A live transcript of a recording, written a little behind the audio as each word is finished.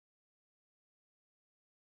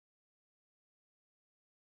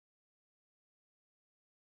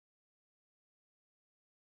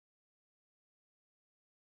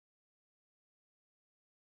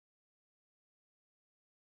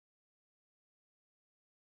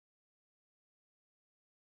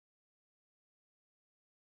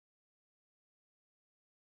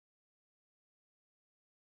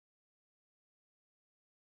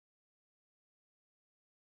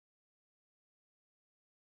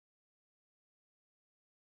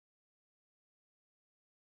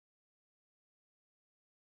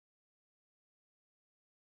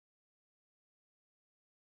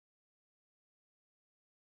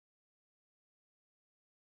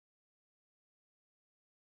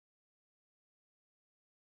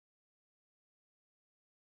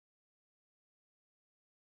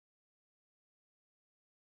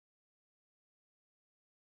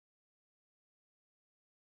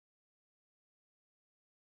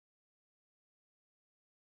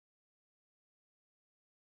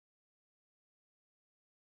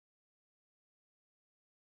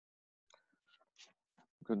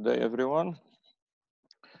Good day, everyone.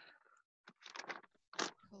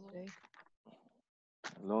 Hello.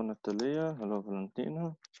 Hello, Natalia. Hello,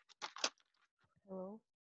 Valentina. Hello.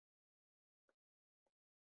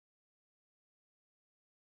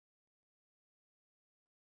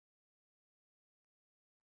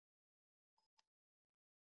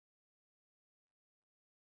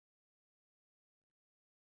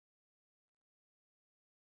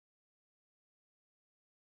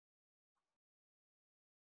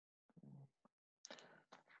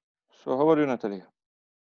 So, how are you, Natalia?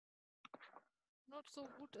 Not so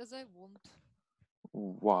good as I want.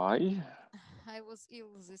 Why? I was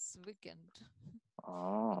ill this weekend.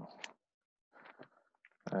 Ah,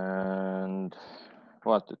 and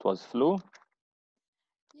what? It was flu?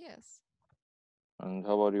 Yes. And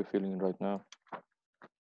how are you feeling right now?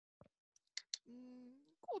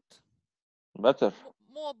 Good. Better.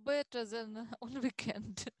 More better than on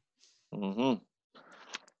weekend. Mm-hmm.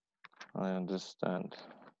 I understand.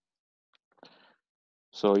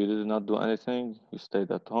 So, you did not do anything? You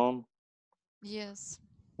stayed at home, Yes.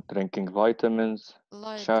 drinking vitamins,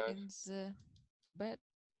 Light chai in the bed.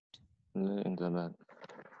 in the bed.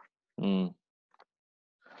 Mm.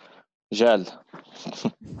 Gel.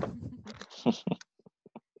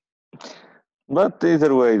 But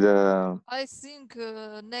either way, I think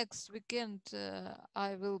next weekend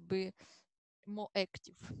I will be more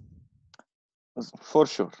active. for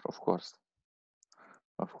sure, of course.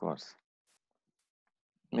 Of course.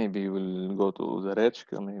 Maybe you will go to the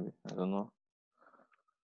Rechka, maybe. I don't know.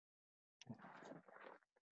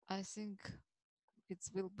 I think it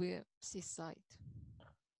will be seaside.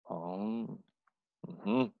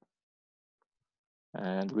 Mhm.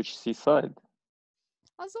 And which seaside?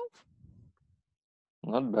 Azov.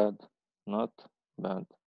 Not bad. Not bad.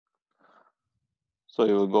 So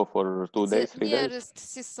you will go for 2 days, It's the 3 days? nearest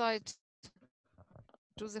seaside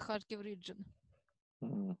to the Kharkiv region.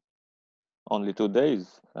 Mm. Only 2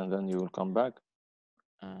 days, and then you will come back.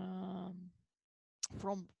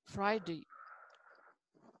 From Friday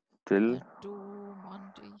Till? to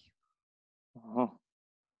Monday.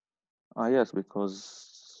 Yes,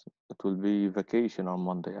 because it will be vacation on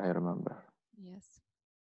Monday, I remember. Yes.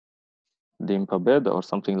 День Победы or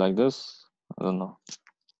something like this. I don't know.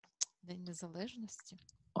 День незалежності.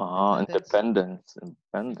 Independence.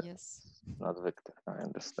 Independence. Yes. Not Victor, I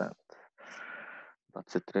understand.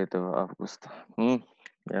 23 августа.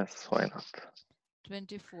 Yes, why not?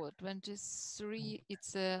 24, 23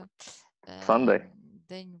 it's a Sunday.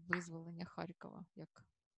 День визволення Харкова. Як?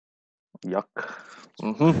 Yuck.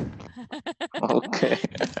 Чув? Okay.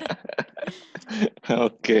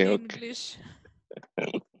 Okay, okay. English.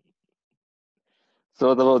 So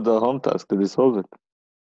what about the home task? Did you solve it?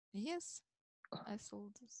 Yes, I saw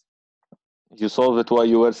this. You solved it while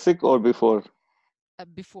you were sick or before?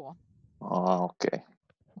 Before. Okay.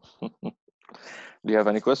 Do you have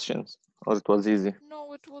any questions? Or it was easy?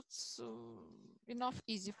 No, it was enough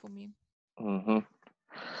easy for me.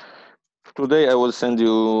 Today I will send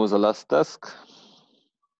you the last task.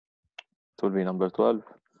 It will be number 12.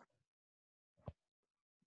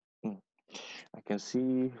 I can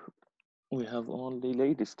see we have only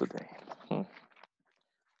ladies today.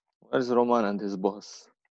 Where's Roman and his boss?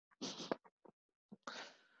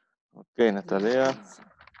 Okay, Natalia. Busy.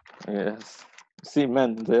 Yes. See,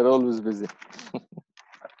 men, they're always busy.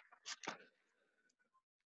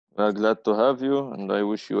 We are glad to have you, and I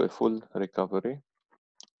wish you a full recovery.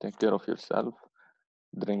 Take care of yourself.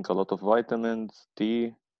 Drink a lot of vitamins,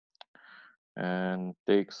 tea, and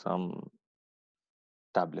take some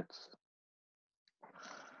tablets.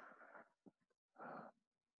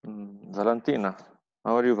 Valentina.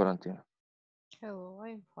 How are you, Valentina? Hello,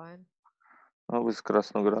 I'm fine. How is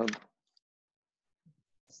Krasnograd?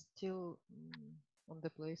 Still on the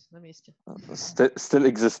place, на месте. Still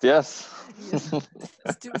exist, yes? Yes.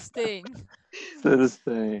 Still staying. Still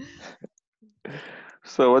staying.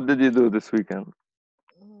 So what did you do this weekend?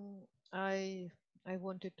 I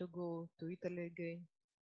wanted to go to Italy again.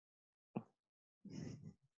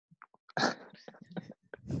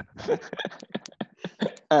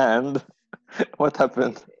 And what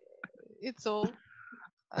happened? It's all.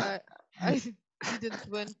 I didn't I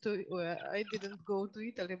didn't go to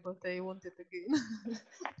Italy, but I wanted again.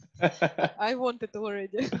 I wanted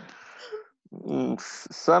already.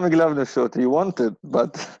 Sami главное что you wanted,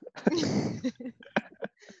 but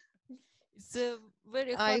It's a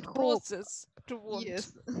very I hard hope. process to want.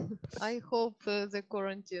 Yes. I hope the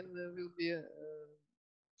quarantine will be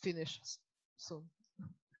finished soon.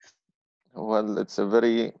 well, it's a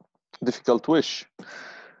very difficult wish.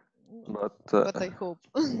 But I hope.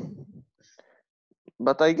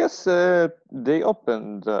 But I guess they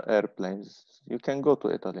opened the airplanes. You can go to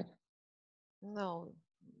Italy. No.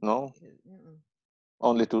 No? Mm-mm.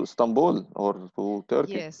 Only to Istanbul or to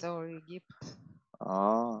Turkey? Yes, or Egypt.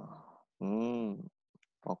 Ah,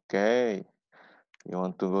 okay. You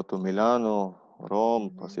want to go to Milano, Rome,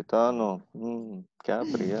 Mhm. Positano,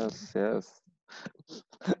 Capri, yes, yes.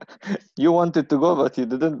 You wanted to go, but you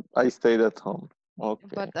didn't. I stayed at home.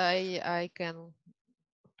 Okay. But I can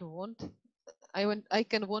to want. I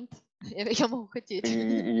can want. Я могу хотеть.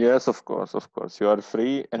 Yes, of course, of course. You are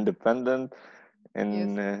free, independent, Yes.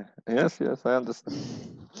 and yes, yes, I understand.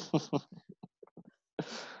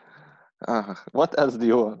 What else do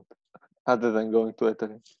you want other than going to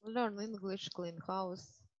Italy? Learn English, clean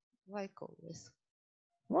house, like always.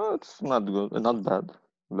 Well, it's not good, not bad.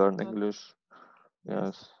 Learn Not English. yes.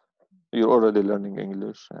 Yes, you're already learning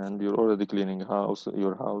English, and you're already cleaning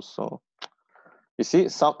your house. So you see,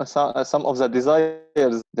 some of the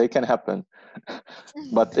desires they can happen,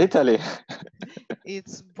 but Italy.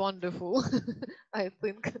 It's wonderful. I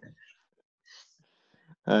think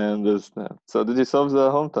I understand. So did you solve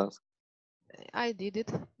the home task? I did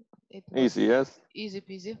it. It was Easy, yes. easy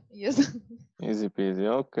peasy. Yes. Easy peasy.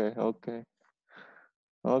 Okay, okay,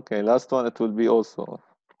 okay. Last one, it will be also,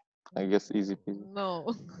 I guess, easy peasy.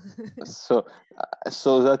 No. So,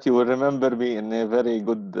 so that you will remember me in a very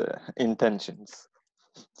good intentions.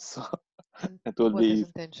 So And it will what be is easy.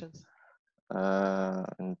 intentions?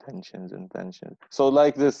 Intentions. So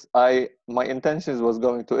like this, my intentions was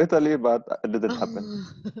going to Italy, but it didn't happen.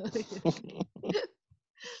 Yes.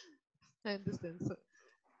 I understand. So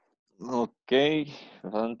Okay,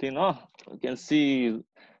 Valentino, you can see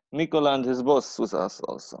Nicola and his boss with us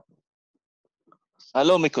also.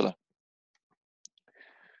 Hello, Nicola.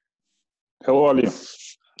 Hello, Ali.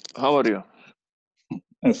 How are you?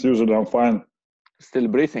 As usual, I'm fine. Still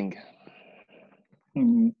breathing.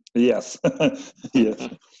 Yes, yes.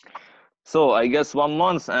 So I guess 1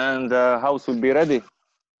 month and the house will be ready.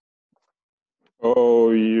 Oh,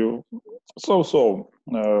 you so.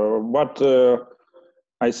 But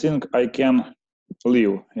I think I can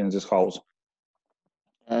live in this house.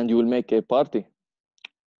 And you will make a party.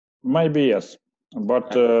 Maybe yes,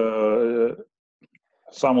 but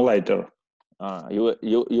some later.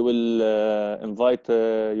 You will invite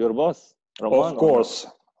your boss, Roman, Of or not? course,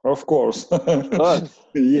 of course. Of course.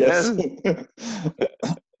 Yes.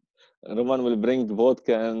 Roman will bring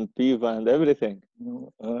vodka and piva and everything.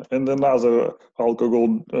 And another alcohol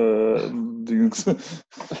drinks,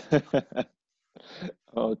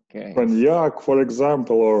 Okay. cognac, for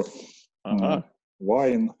example, or Uh-huh.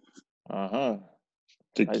 wine, Uh-huh.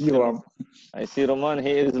 tequila. I see Roman,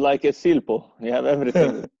 he is like a silpo. You have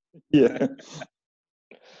everything. Yeah,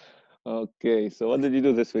 Okay, so what did you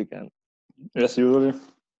do this weekend? as usually.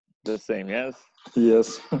 The same, yes?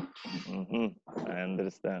 Yes. I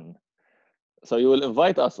understand. So you will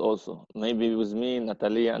invite us also, maybe with me,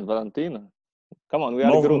 Natalia, and Valentina. Come on, we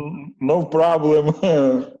are a group. No problem.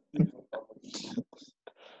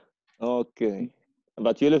 Okay.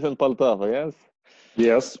 But you live in Poltava, yes?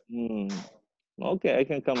 Yes. Okay, I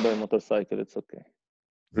can come by motorcycle. It's okay.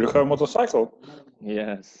 You have motorcycle?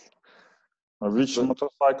 Yes. Which But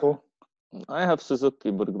motorcycle? I have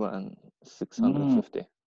Suzuki Burgman 650.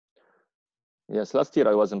 Yes, last year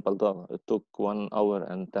I was in Poltava. It took 1 hour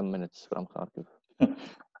and 10 minutes from Kharkiv.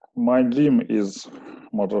 My dream is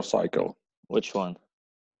motorcycle. Which one?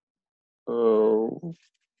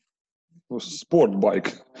 Sport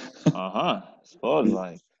bike. Sport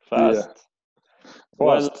bike. Yeah, Fast.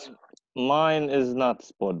 Well, fast. mine is not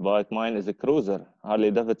sport bike. Mine is a cruiser,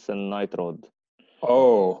 Harley Davidson Night Road.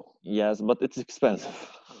 Oh, Yes, but it's expensive.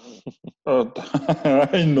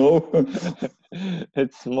 I know.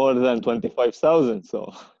 It's more than 25,000,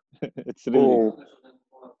 so it's really. Oh,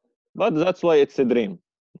 But that's why it's a dream,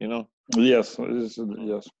 you know. yes,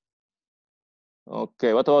 yes,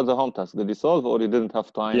 Okay, what about the home task? Did you solve or you didn't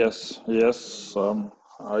have time? yes.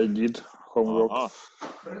 I did homework.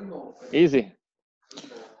 Easy.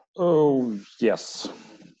 Oh, yes.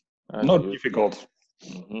 As Not you. difficult.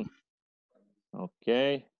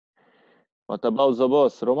 Okay. What about the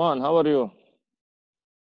boss? Roman, how are you?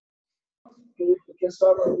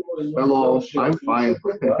 Hello, I'm fine.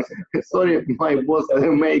 Sorry, my boss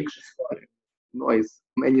makes noise,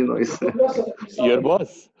 many noise. Your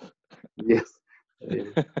boss? Yes.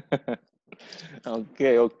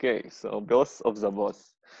 Okay. So, boss of the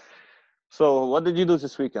boss. So, what did you do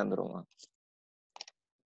this weekend, Roman?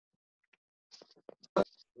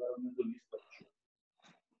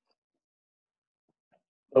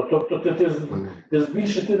 Тобто ти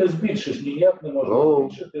збільшити не збільшиш, ніяк не можна Hello.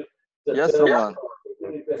 збільшити. Yes, Roman.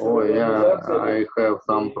 Oh yeah, I have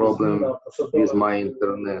some problem with my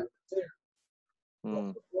internet.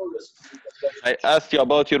 Hmm. I asked you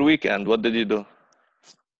about your weekend. What did you do?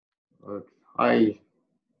 Uh, I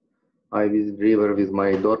I visit river with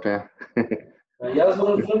my daughter. Я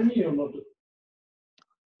зрозумів, ну,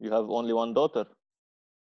 You have only one daughter.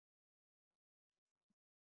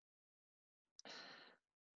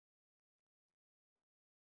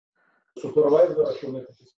 супервайзера, що вони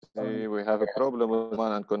такі See, we have a problem with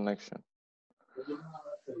Roman and connection.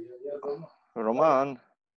 Roman,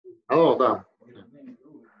 Oh, да.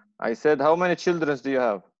 I said, how many children do you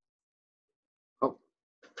have?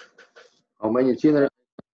 How many children?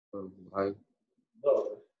 I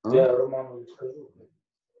Добре. Huh? Я Романові скажу.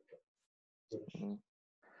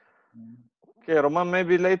 Okay, Roman,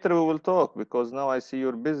 maybe later we will talk because now I see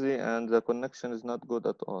you're busy and the connection is not good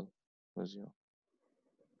at all with you.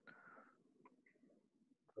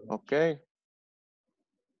 Okay.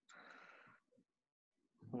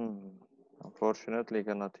 Unfortunately, you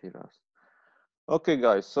cannot hear us. Okay,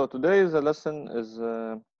 guys. So today's lesson is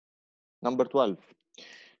number 12.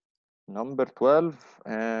 Number 12,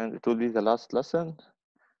 and it will be the last lesson.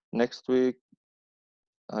 Next week,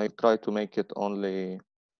 I try to make it only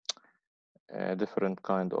different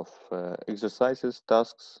kind of exercises,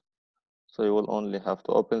 tasks. So you will only have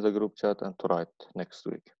to open the group chat and to write next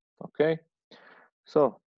week. Okay.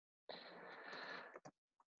 So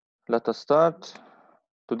let us start.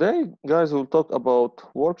 Today, guys, we'll talk about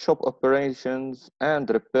workshop operations and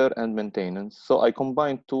repair and maintenance. So I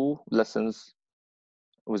combined two lessons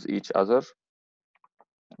with each other.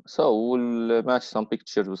 So we'll match some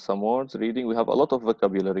pictures with some words, reading. We have a lot of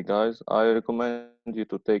vocabulary, guys. I recommend you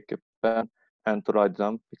to take a pen and to write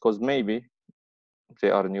them because maybe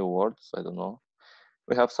they are new words. I don't know.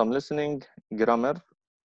 We have some listening, grammar.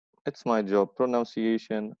 It's my job,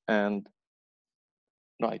 pronunciation and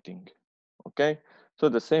writing. Okay. So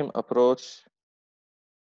the same approach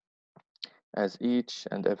as each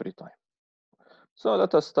and every time. So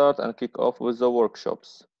let us start and kick off with the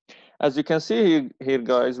workshops. As you can see here,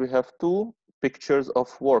 guys, we have two pictures of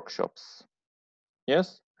workshops.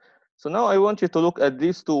 Yes? So now I want you to look at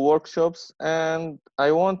these two workshops and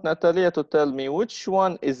I want Natalia to tell me which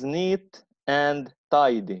one is neat and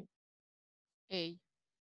tidy. A.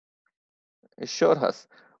 Show us.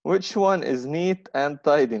 Which one is neat and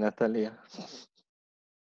tidy, Natalia?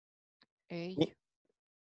 A.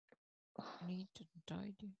 Neat and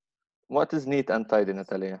tidy. What is neat and tidy,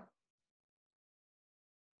 Natalia?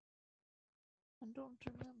 I don't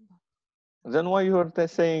remember. Then why you are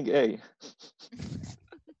saying A?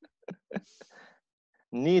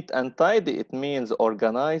 Neat and tidy, it means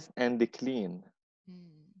organized and clean.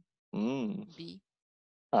 B.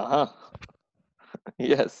 Uh-huh.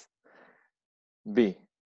 Yes. B.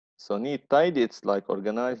 So neat, tidy, it's like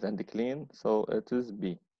organized and clean. So it is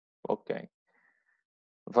B. Okay.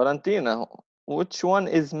 Valentina, which one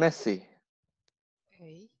is messy?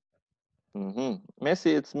 A.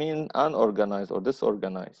 Messy, it means unorganized or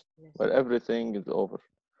disorganized, Yes. where everything is over.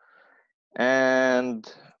 And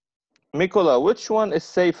Mikola, which one is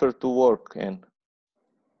safer to work in?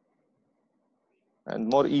 And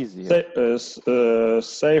more easier?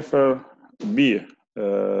 Safer B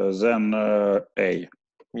than A.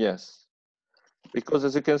 Yes. Because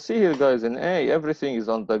as you can see here, guys, in A, everything is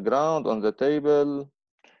on the ground, on the table,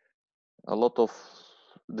 a lot of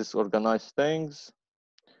disorganized things.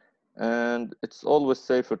 And it's always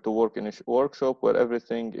safer to work in a workshop where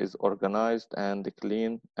everything is organized and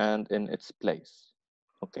clean and in its place.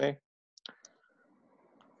 Okay?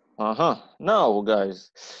 Now,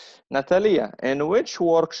 guys, Natalia, in which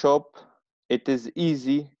workshop it is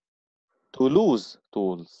easy to lose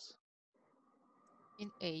tools?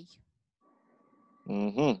 In A.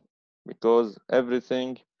 Because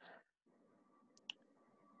everything,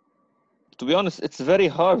 to be honest, it's very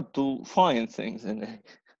hard to find things in A.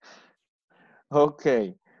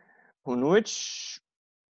 Okay. In which,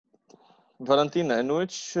 Valentina, in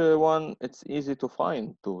which one it's easy to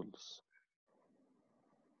find tools?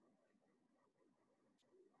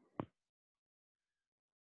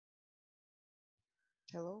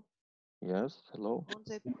 Hello. Yes, hello. On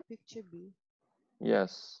the picture B.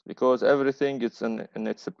 Yes, because everything is in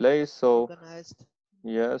its place, so Organized.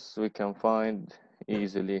 yes, we can find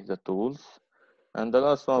easily the tools. And the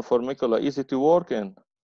last one for Mikola, easy to work in.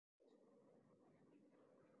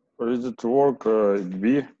 Easy to work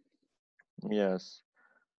B. Yes,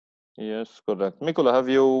 yes, correct. Mikola, have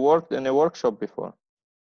you worked in a workshop before?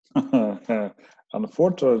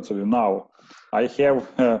 Unfortunately, now I have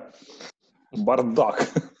bardак.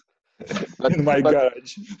 But in my but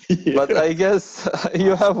garage. but I Yes. guess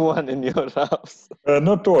you have one in your house.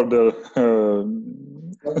 Not order,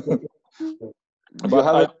 You but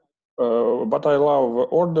have I it. but I love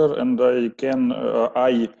order, and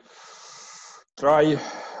I try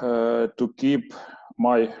to keep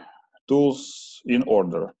my tools in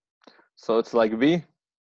order, So it's like B.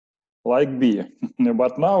 like B.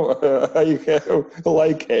 But now I have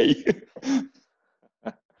like A.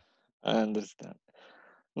 I understand.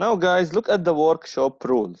 Now, guys, look at the workshop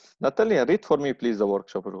rules. Natalia, read for me, please, the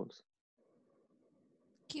workshop rules.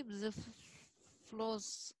 Keep the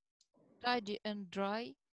floors tidy and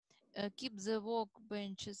dry. Keep the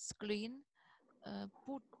workbenches clean.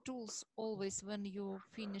 Put tools always when you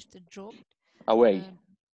finish the job. Away.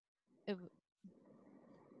 Ev-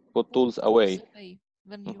 Put Put tools tools away. away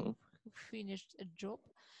when Mhm. you finished a job.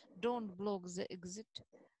 Don't block the exit.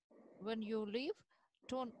 When you leave,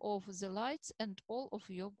 turn off the lights and all of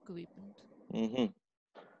your equipment. Mhm.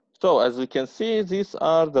 So, as we can see, these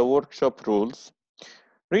are the workshop rules.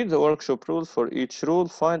 Read the workshop rules for each rule.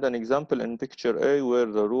 Find an example in picture A where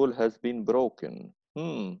the rule has been broken.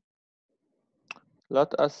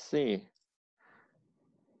 Let us see.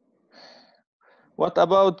 What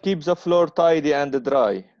about keep the floor tidy and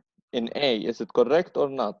dry? In A, is it correct or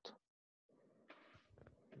not?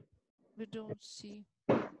 We don't see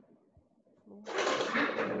floor.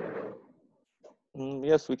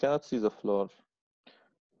 Yes, we cannot see the floor.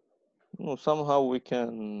 No, somehow we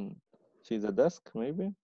can see the desk,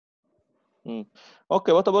 maybe.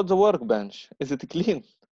 Okay, what about the workbench? Is it clean?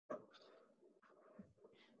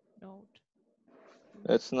 Note.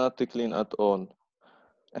 It's not clean at all.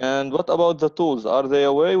 And what about the tools? Are they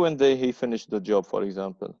away when he finished the job, for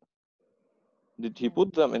example? Did he No.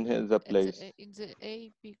 put them in the At place? in the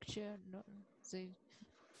A picture, no, they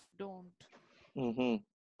don't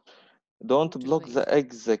Don't put block away. the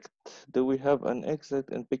exit. Do we have an exit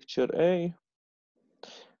in picture A?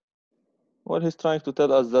 Well, he's trying to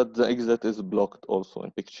tell us that the exit is blocked also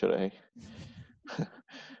in picture A.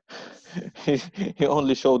 he, he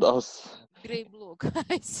only showed us. Gray block.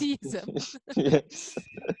 I see them. Yes.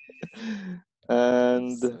 Okay,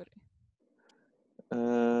 and sorry.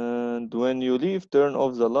 and when you leave, turn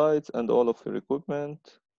off the lights and all of your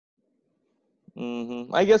equipment.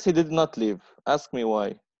 I guess he did not leave. Ask me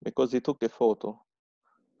why. Because he took a photo.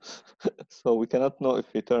 So we cannot know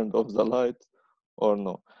if he turned off the lights or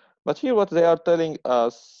no. But here what they are telling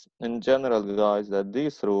us in general, guys, that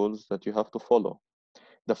these rules that you have to follow.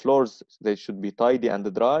 The floors, they should be tidy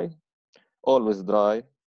and dry, always dry.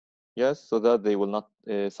 Yes, so that they will not,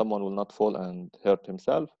 someone will not fall and hurt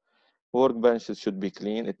himself. Workbenches should be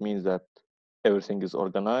clean. It means that everything is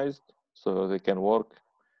organized so they can work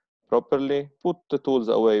properly. Put the tools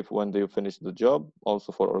away when they finish the job,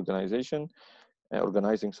 also for organizing,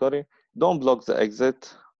 sorry. Don't block the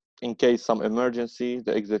exit. In case some emergency,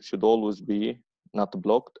 the exit should always be not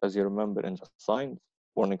blocked, as you remember in the signs,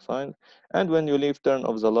 warning signs. And when you leave, turn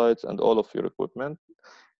off the lights and all of your equipment.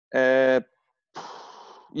 Uh,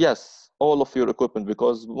 yes, all of your equipment,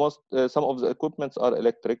 because some of the equipments are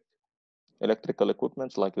electrical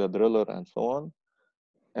equipments like the driller and so on,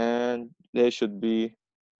 and they should be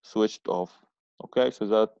switched off. Okay, so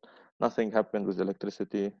that nothing happened with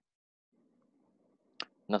electricity,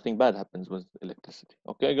 nothing bad happens with electricity.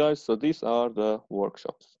 Okay, guys, so these are the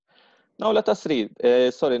workshops. Now let us read.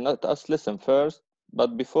 Sorry, let us listen first,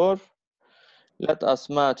 but before, let us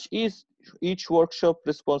match each workshop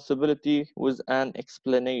responsibility with an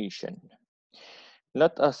explanation.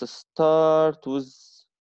 Let us start with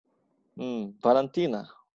Valentina,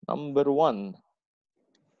 number one.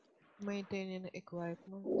 Maintaining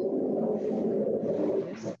equipment.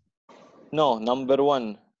 Yes. No, number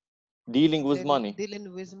one, dealing with Then money.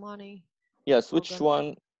 dealing with money. Yes, which Organ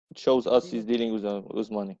one shows us he's dealing, dealing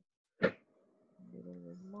with money? dealing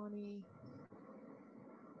with money.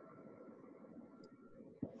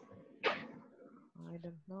 I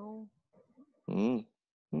don't know. Mm.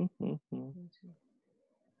 Mm. Let's see.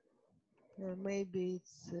 Maybe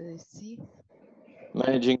it's C.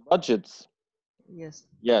 Managing budgets. Yes.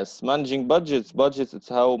 Yes, managing budgets. Budgets, it's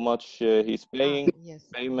how much he's paying,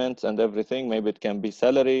 Yes. payments and everything. Maybe it can be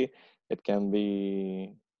salary, it can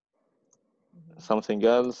be something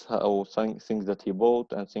else, or things that he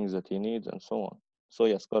bought and things that he needs and so on. So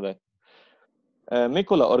yes, correct.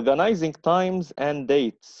 Mikola, organizing times and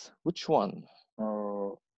dates. Which one?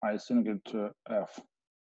 I think it F.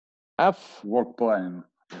 F. Work planning.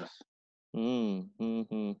 Yes. Mm, mm,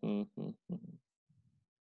 mm, mm, mm, mm.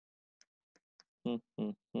 Mm,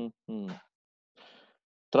 mm, mm, mm.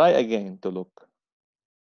 Try again to look.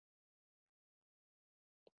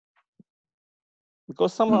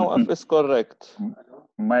 Because somehow F is correct.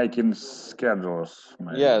 Making schedules,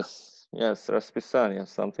 maybe. Yes, Raspisania,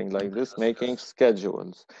 something like this, making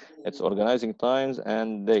schedules. It's organizing times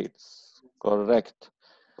and dates. Correct.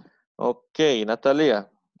 Okay, Natalia.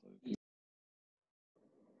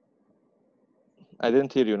 I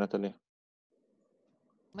didn't hear you, Natalia.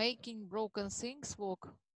 Making broken things work.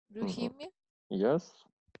 Do you hear me? Yes.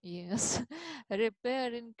 Yes.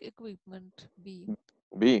 Repairing equipment. B.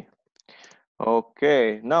 B.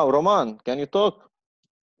 Okay. Now, Roman, can you talk?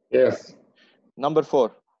 Yes. Number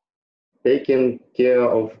 4. Taking care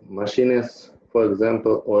of machines, for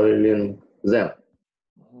example, oiling them.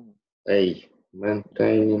 A.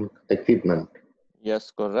 Maintaining equipment.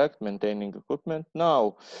 Yes, correct. Maintaining equipment.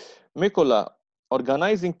 Now, Mikola,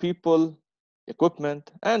 organizing people,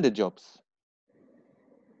 equipment, and the jobs.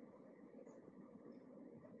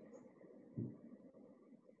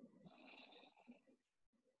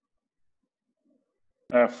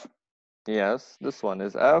 F. Yes, this one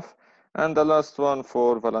is F. And the last one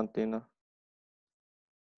for Valentina.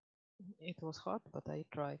 It was hard, but I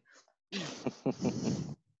try. E.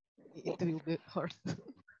 It will be hard.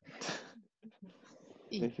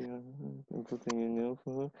 E.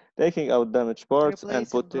 Taking out damaged parts and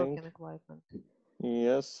Replacing putting. broken equipment.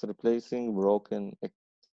 Yes, replacing broken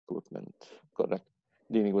equipment. Correct.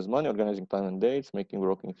 Dealing with money, organizing time and dates, making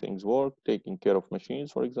broken things work, taking care of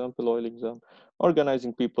machines, for example, oiling them,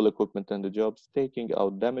 organizing people, equipment, and the jobs, taking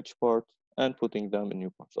out damaged parts and putting them in new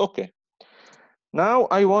parts. Okay. Now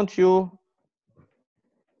I want you,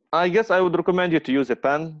 I guess I would recommend you to use a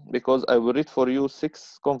pen because I will read for you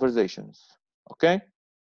 6 conversations. Okay?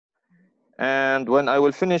 And when I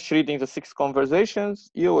will finish reading the 6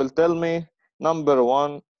 conversations, you will tell me number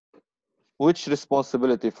 1, which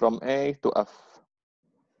responsibility from A to F.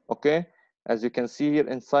 Okay? As you can see here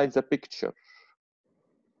inside the picture.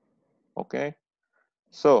 Okay?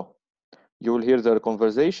 So, you will hear their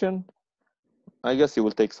conversation. I guess you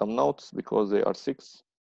will take some notes because they are 6.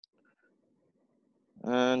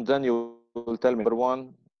 And then you will tell me number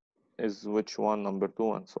 1 is which one, number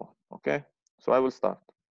 2, and so on. Okay? So I will start.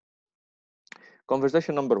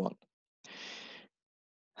 Conversation number 1.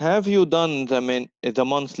 Have you done the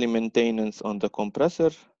monthly maintenance on the compressor?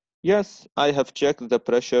 Yes, I have checked the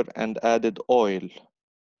pressure and added oil.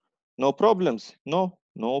 No problems. No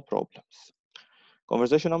problems.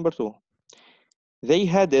 Conversation number 2. They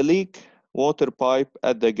had a leak water pipe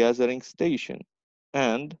at the gathering station,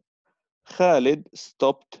 and Khalid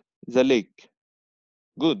stopped the leak.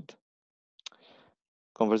 Good.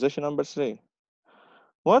 Conversation number 3.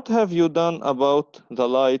 What have you done about the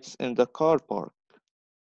lights in the car park?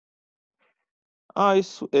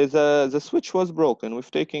 The switch was broken.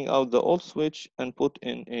 We've taken out the old switch and put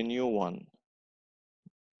in a new one.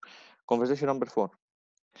 Conversation number 4.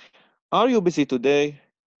 Are you busy today?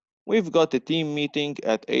 We've got a team meeting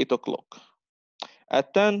at 8 o'clock.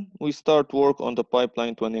 At 10, we start work on the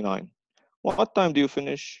pipeline 29. What time do you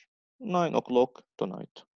finish? 9 o'clock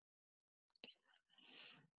tonight.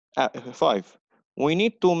 5. We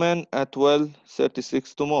need 2 men at well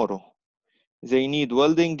 36 tomorrow. They need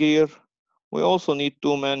welding gear. We also need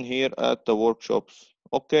 2 men here at the workshops.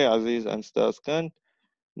 Okay, Aziz and Stas can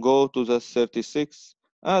go to the 36.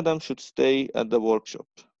 Adam should stay at the workshop.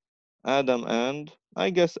 I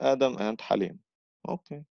guess Adam and Halim.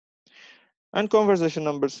 Okay. And conversation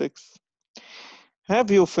number 6.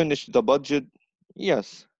 Have you finished the budget?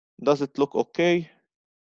 Yes. Does it look okay?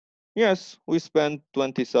 Yes, we spent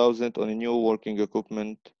 20,000 on a new working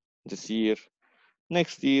equipment this year.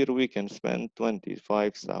 Next year we can spend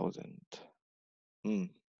 25,000. Hmm.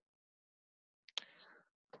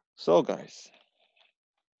 So guys,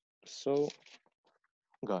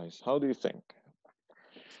 how do you think?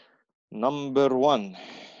 Number 1.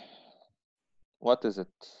 What is it?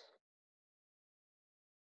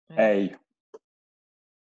 A.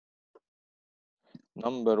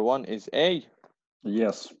 Number 1 is A.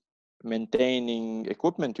 Yes. Maintaining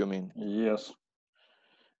equipment, you mean? Yes.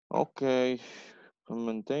 Okay.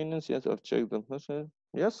 Maintenance, yes, I've checked the message.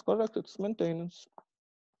 Yes, correct, it's maintenance.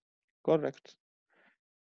 Correct.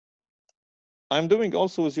 I'm doing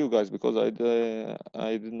also with you guys because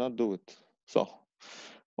I did not do it. So,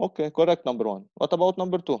 okay, correct, number 1. What about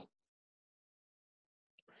number 2? B.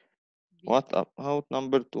 What about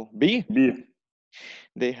number 2? B? B.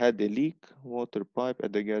 They had a leak water pipe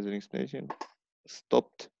at the gathering station.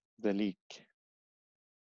 Stopped the leak.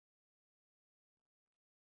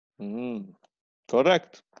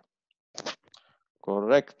 Correct.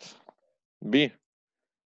 Correct. B.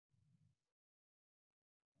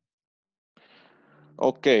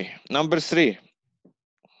 Okay, number 3.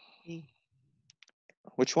 E.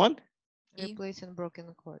 Which one? Replacing broken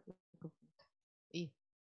equipment. E.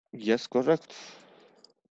 Yes, correct.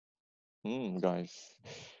 Guys,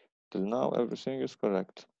 till now everything is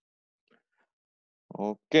correct.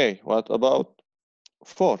 Okay, what about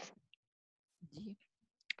 4? D.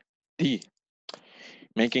 D.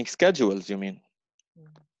 Making schedules, you mean?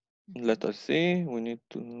 Mhm. Let us see. We need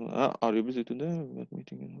to. Are you busy today? We got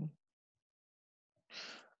meeting.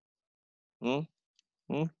 Hmm?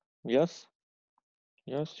 Hmm? Yes?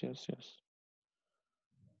 Yes, yes, yes.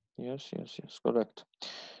 Yes, yes, yes, correct.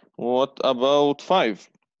 What about 5?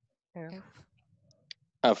 F. F.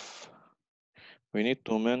 F. We need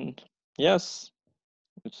to mend. Yes,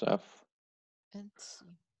 it's F. And C.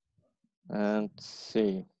 And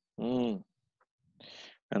C. Hmm.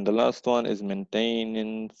 And the last one is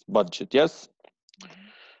maintenance budget. Yes?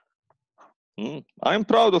 I'm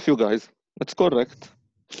proud of you guys. It's correct.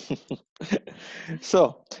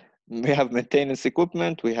 So, we have maintenance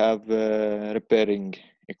equipment. We have repairing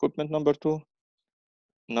equipment, number 2.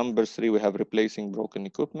 Number 3, we have replacing broken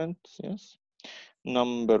equipment. Yes.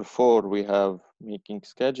 Number 4, we have making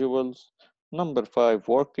schedules. Number 5,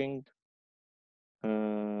 work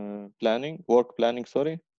planning,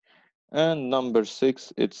 sorry. And number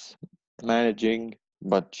 6, it's managing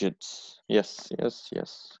budgets. Yes, yes,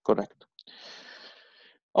 yes, correct.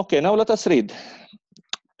 Okay, now let us read.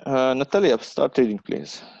 Natalia, start reading,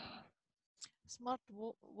 please. Smart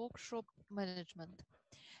workshop management.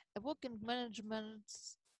 A working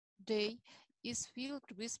management's day is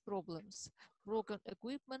filled with problems, broken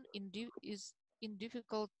equipment in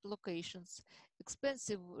difficult locations,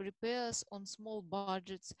 expensive repairs on small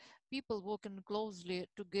budgets, people working closely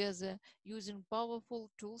together using powerful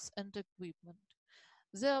tools and equipment.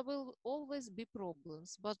 There will always be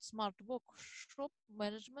problems, but smart workshop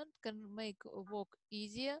management can make work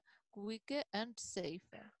easier, quicker, and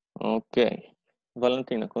safer. Okay.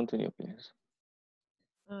 Valentina, continue, please.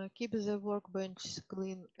 Keep the workbench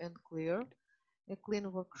clean and clear. A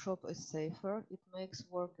clean workshop is safer. It makes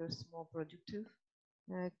workers more productive.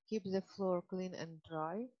 Keep the floor clean and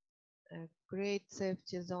dry. Create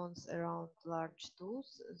safety zones around large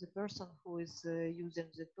tools. The person who is using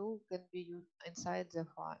the tool can be inside the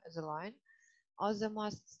line. Others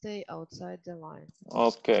must stay outside the line.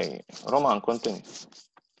 Okay. Roman, continue.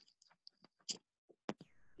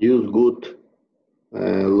 Use good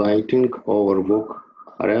lighting over work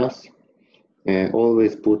areas.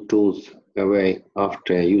 Always put tools away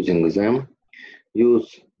after using them.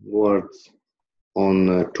 Use words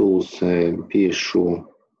on tools be sure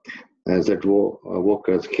that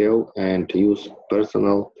workers have and use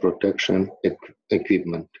personal protection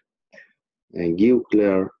equipment. Give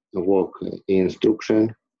clear work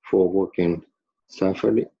instruction for working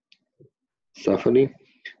safely. safely.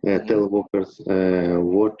 Tell workers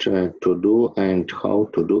what to do and how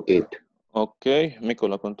to do it. Okay.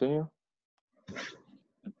 Mikola, continue.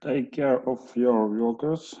 Take care of your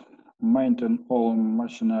workers, maintain all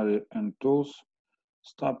machinery and tools,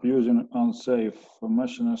 stop using unsafe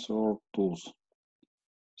machines or tools.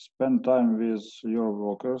 Spend time with your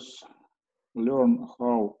workers, learn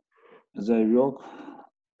how they work.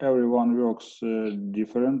 Everyone works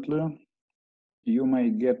differently. You may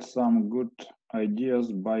get some good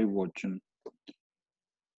ideas by watching.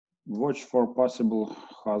 Watch for possible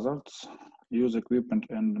hazards. Use equipment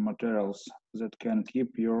and materials that can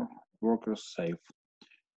keep your workers safe.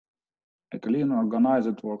 A clean,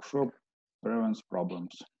 organized workshop prevents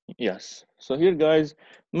problems. Yes. So here, guys,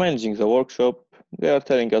 managing the workshop, they are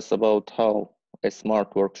telling us about how a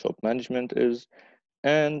smart workshop management is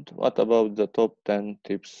and what about the top 10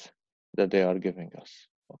 tips that they are giving us.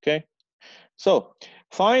 Okay. So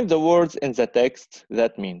find the words in the text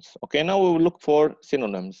that means. Okay. Now we will look for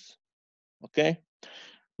synonyms. Okay.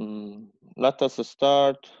 Let us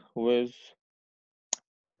start with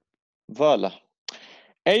Vala.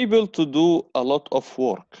 Able to do a lot of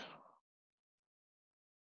work.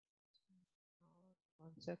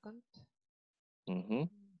 1 second. Mhm.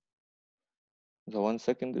 The 1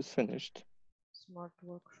 second is finished. Smart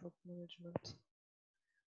workshop management.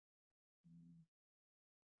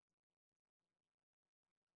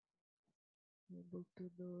 Able to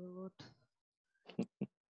do a lot.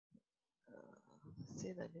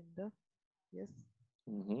 Synonym, да? Yes.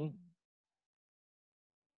 Mhm.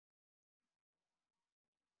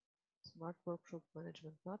 Smart workshop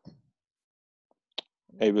management, not?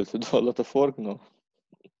 Able to do a lot of work? No,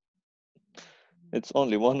 it's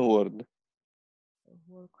only one word.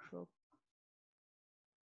 Workshop.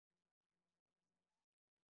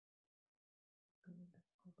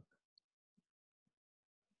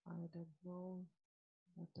 I don't know,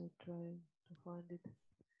 but I try to find it.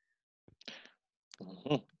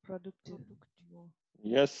 Mhm. Productive.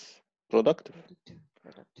 Yes, productive.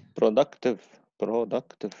 Productive.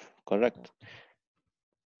 Correct.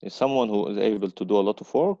 Is someone who is able to do a lot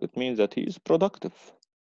of work, it means that he is productive.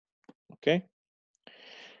 Okay.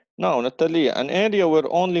 Now, Natalia, an area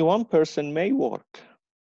where only one person may work.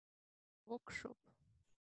 Workshop.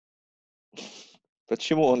 But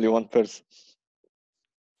Shimo, only one person.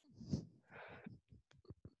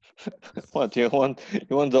 What you want?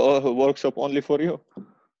 You want the workshop only for you?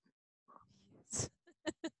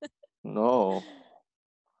 No.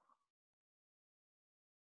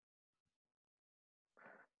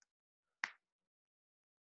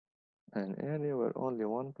 An area where only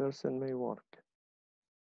one person may work.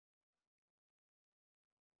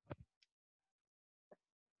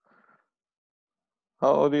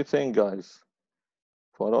 How do you think, guys?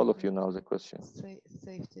 For all of you now, the question.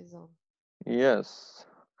 Safety zone. Yes.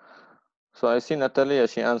 So I see Natalia,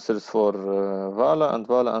 she answers for Vala, and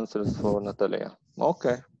Vala answers for Natalia.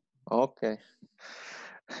 Okay. Okay.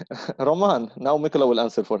 Roman, now Mikola will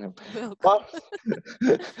answer for him. Welcome.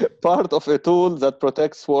 Part of a tool that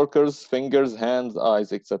protects workers' fingers, hands,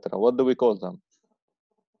 eyes, etc. What do we call them?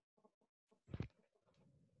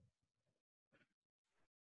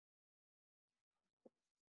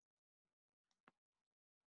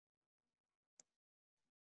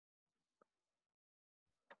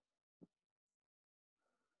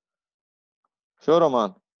 Sure,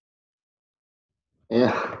 Roman.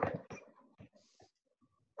 Yeah.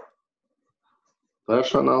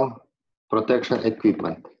 Personal protection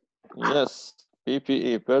equipment. Yes,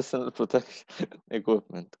 PPE, personal protection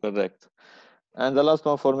equipment, correct. And the last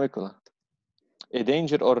one for Mikola. A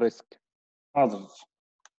danger or risk? Others.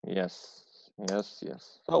 Yes,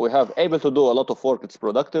 yes. So we have able to do a lot of work, it's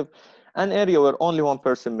productive. An area where only one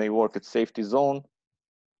person may work, it's safety zone.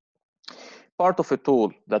 Part of a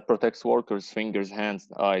tool that protects workers' fingers, hands,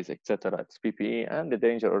 eyes, etc. It's PPE, and the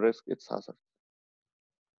danger or risk, it's hazard.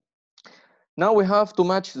 Now we have to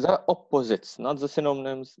match the opposites, not the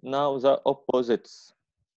synonyms, now the opposites.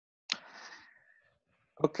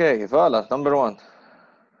 Okay, Vala, number one.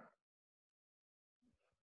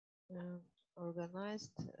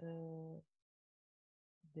 Organized,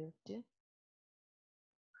 dirty.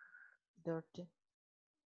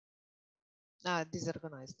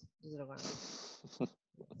 Disorganized.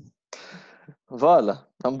 Vala,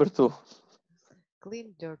 number two.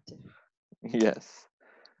 Clean, dirty. Yes.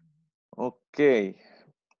 Okay.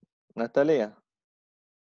 Natalia.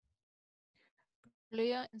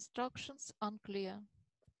 Clear instructions, unclear.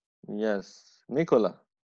 Yes. Nicola.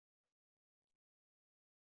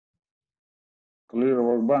 Clear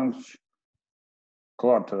workbench.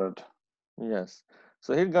 Cluttered. Yes.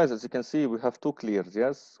 So here, guys, as you can see, we have two clears,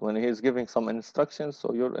 yes? When he's giving some instructions,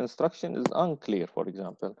 so your instruction is unclear, for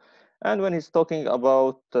example. And when he's talking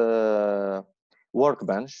about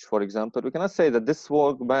workbench, for example, we cannot say that this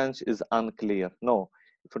workbench is unclear. No.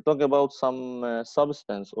 If we're talking about some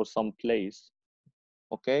substance or some place,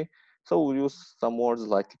 okay? So we use some words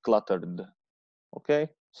like cluttered, okay?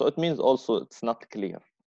 So it means also it's not clear.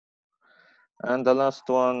 And the last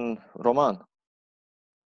one, Roman.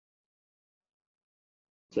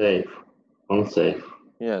 Safe. Unsafe.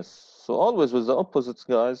 Yes. So always with the opposites,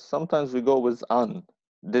 guys, sometimes we go with an,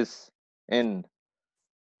 this, in.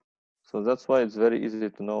 So that's why it's very easy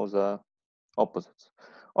to know the opposites.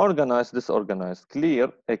 Organized, disorganized. Clear,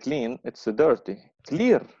 clean, it's dirty.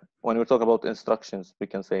 Clear, when we talk about instructions, we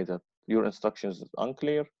can say that your instructions is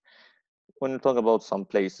unclear. When you talk about some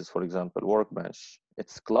places, for example, workbench,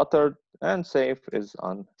 it's cluttered, and safe is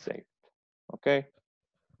unsafe. Okay?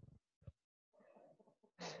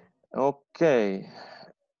 Okay.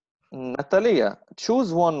 Natalia,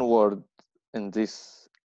 choose one word in these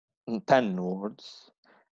 10 words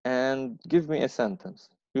and give me a sentence.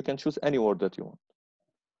 You can choose any word that you want.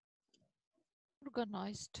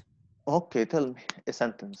 Organized. Okay, tell me a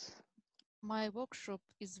sentence. My workshop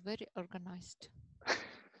is very organized.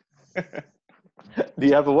 Do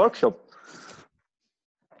you have a workshop?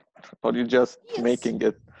 Or you just Yes. making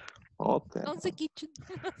it? Okay. On the kitchen,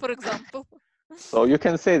 for example. So you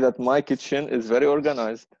can say that my kitchen is very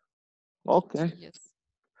organized. Okay. Yes.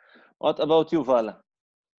 What about you, Vala?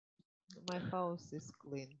 My house is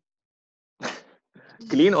clean.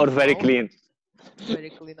 Clean or very Now. clean? Very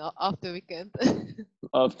clean after weekend.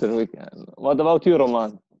 After weekend. What about you,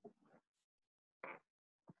 Roman?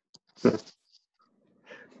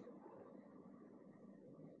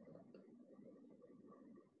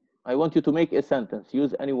 I want you to make a sentence.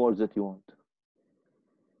 Use any words that you want.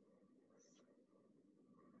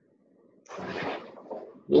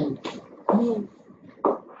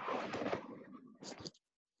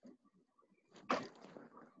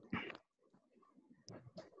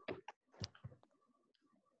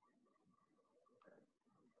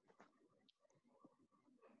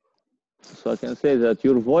 So I can say that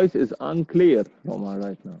your voice is unclear, Roma,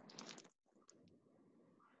 right now.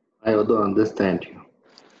 I don't understand you.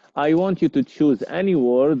 I want you to choose any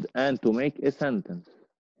word and to make a sentence.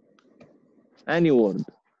 Any word.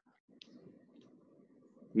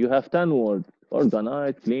 You have 10 words.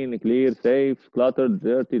 Organized, clean, clear, safe, cluttered,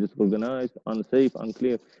 dirty, disorganized, unsafe,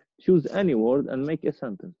 unclear. Choose any word and make a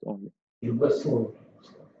sentence only. И без слов.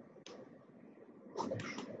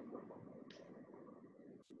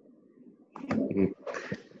 Mm.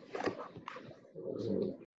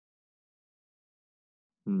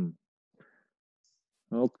 Hmm.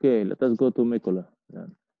 Okay, let us go to Mikola.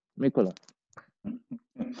 Then. Mikola.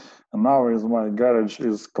 Now is my garage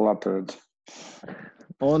is cluttered.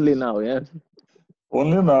 Only now, yes?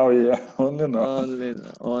 Only now, yeah, only now.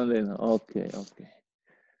 Only now. Okay, okay.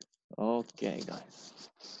 Okay, guys.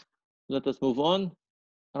 Let us move on.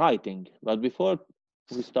 Writing. But before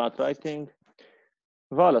we start writing,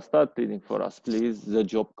 Vala, start reading for us, please, the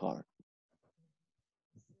job card.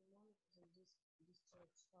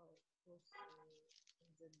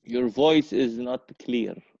 Your voice is not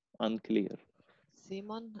clear, unclear.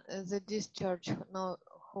 Simon, the discharge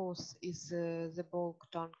hose is the bulk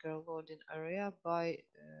tanker loading area by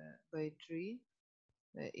tree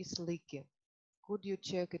is leaky. Could you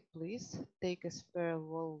check it, please? Take a spare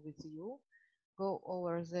valve with you. Go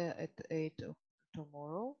over there at 8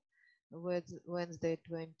 tomorrow, Wednesday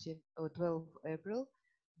 12 April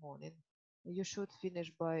morning. You should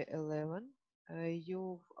finish by 11.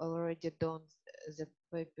 You've already done the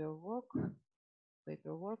paperwork,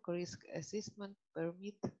 risk assessment,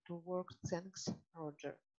 permit to work. Thanks,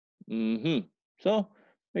 Roger. So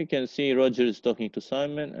we can see Roger is talking to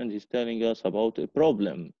Simon and he's telling us about a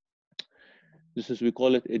problem. This is, we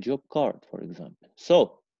call it a job card, for example.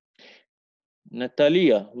 So,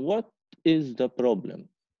 Natalia, what is the problem?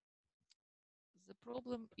 The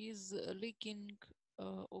problem is leaking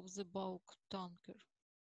of the bulk tanker.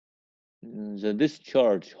 The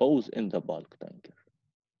discharge hose in the bulk tanker.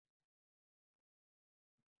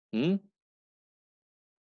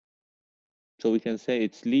 So we can say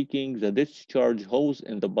it's leaking, the discharge hose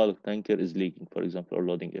in the bulk tanker is leaking, for example, or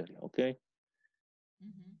loading area, okay?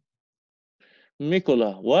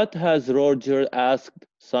 Mikola, what has Roger asked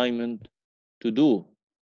Simon to do?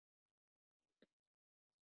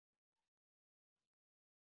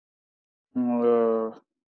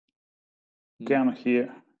 Can he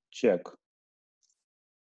check?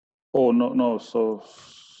 Oh, no, no, so,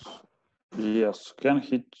 yes, can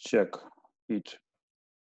he check it?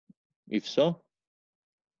 If so?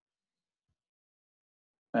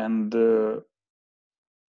 And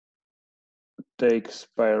take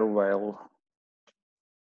spare valve.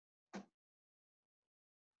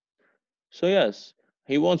 So yes,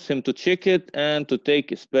 he wants him to check it and to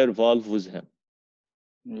take a spare valve with him.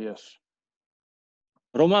 Yes.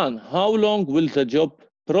 Roman, how long will the job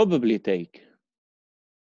probably take?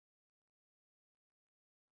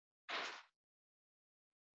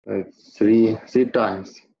 Three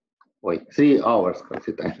times. Wait, 3 hours.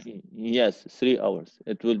 3 times. Yes, 3 hours.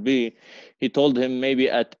 It will be, he told him maybe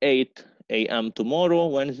at 8 a.m. tomorrow,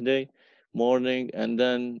 Wednesday morning, and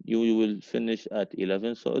then you will finish at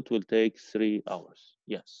 11. So it will take 3 hours.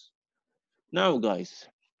 Yes. Now, guys,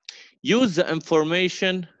 use the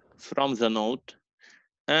information from the note,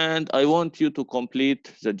 and I want you to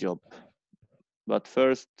complete the job. But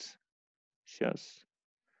first, yes.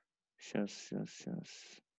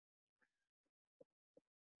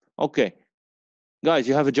 Okay, guys,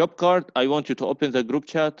 you have a job card. I want you to open the group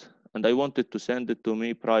chat, and I wanted to send it to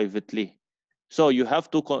me privately. So you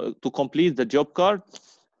have to complete the job card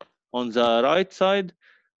on the right side,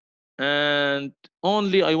 and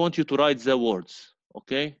only I want you to write the words.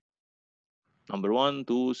 Okay. Number 1,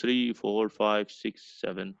 2, 3, 4, 5, 6,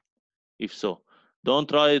 7. If so,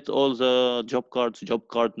 don't write all the job cards, job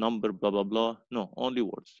card number, blah blah blah. No, only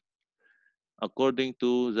words according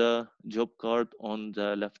to the job card on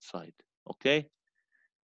the left side. Okay.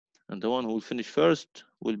 And the one who will finish first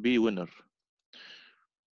will be winner.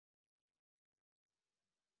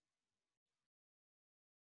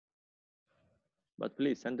 But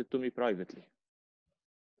please send it to me privately.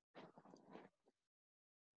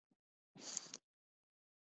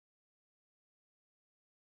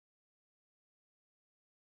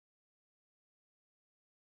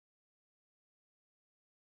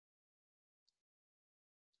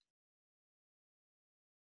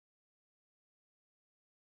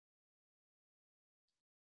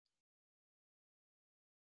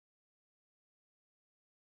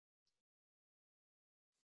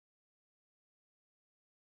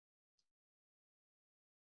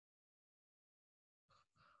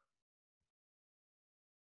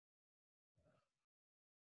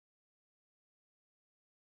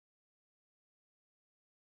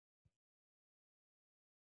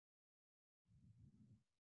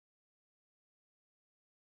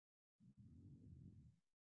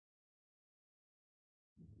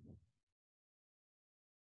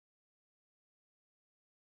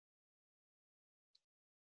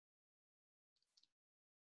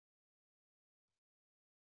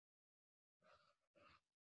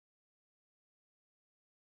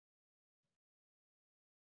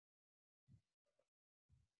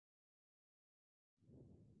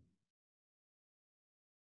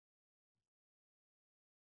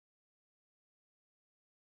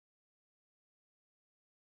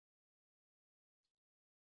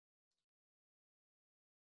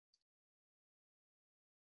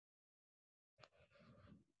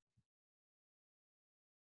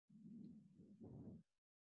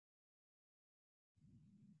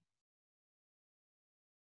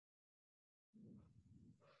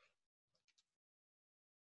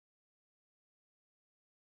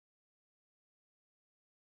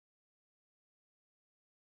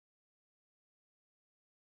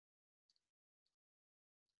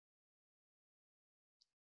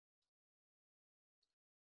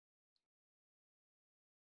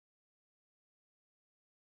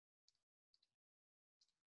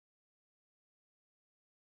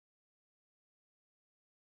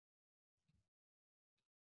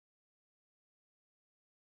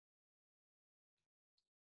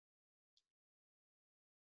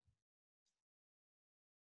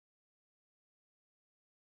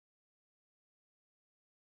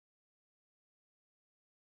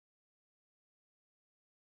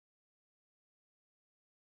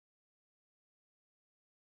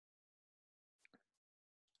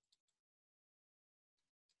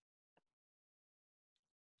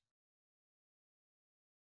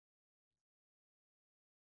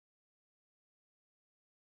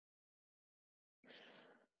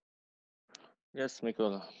 Yes,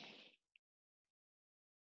 Mikola.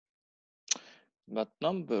 But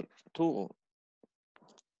number two.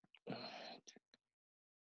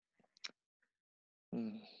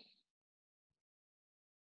 Hmm.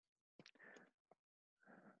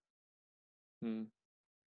 Hmm.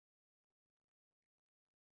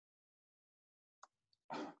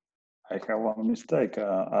 I have one mistake.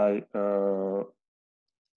 I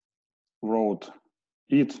wrote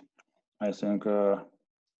it. I think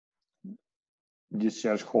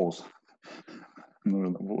discharge hose.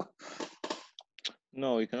 Нужно было.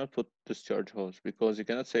 No, you cannot put discharge hose because you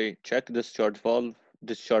cannot say check discharge valve on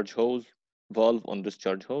discharge hose.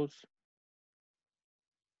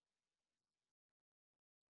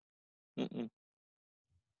 Mm-mm.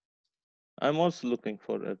 I'm also looking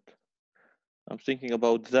for it. I'm thinking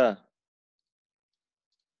about the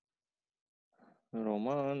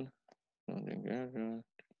Roman.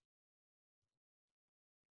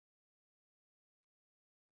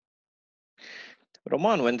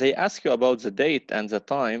 Roman, when they ask you about the date and the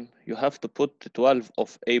time, you have to put 12th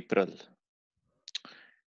of April.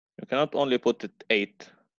 You cannot only put it 8.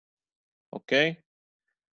 Okay?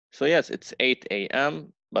 So yes, it's 8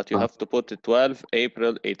 a.m., but you have to put it 12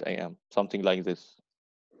 April 8 a.m. Something like this.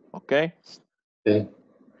 Okay? Okay.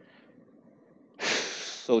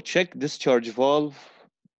 So check discharge valve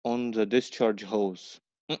on the discharge hose.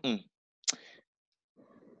 Mm-mm.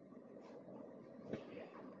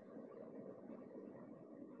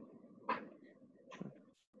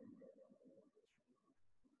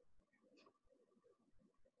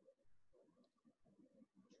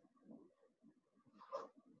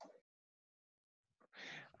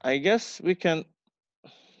 I guess we can.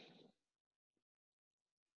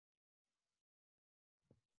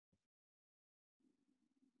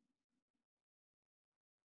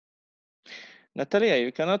 Natalia,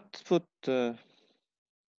 you cannot put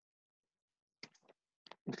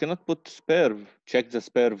spare. Check the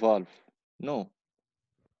spare valve. No.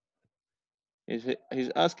 He's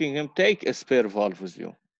asking him take a spare valve with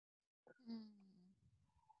you. Mm.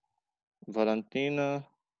 Valentina,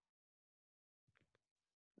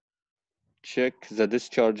 check the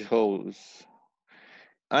discharge hose.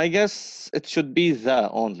 I guess it should be the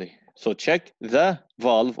only. So check the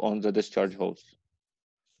valve on the discharge hose.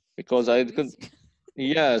 Because I So could, easy.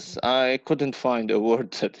 yes, I couldn't find a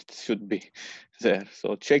word that it should be there.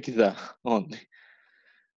 So check the only.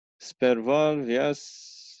 Spare valve,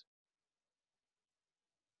 yes.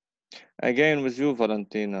 Again with you,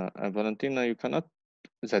 Valentina. Valentina, you cannot,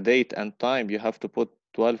 the date and time, you have to put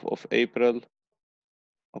 12th of April.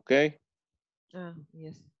 Okay?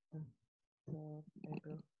 Yes.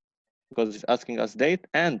 April. Because it's asking us date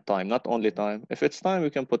and time, not only time. If it's time, we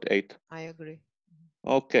can put 8. I agree.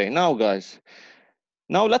 Okay, now guys.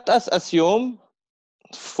 Now let us assume,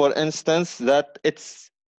 for instance, that it's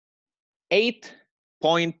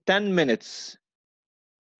 8.10 minutes.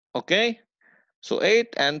 Okay? So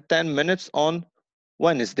 8 and 10 minutes on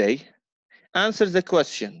Wednesday. Answer the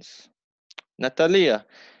questions. Natalia,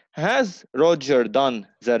 has Roger done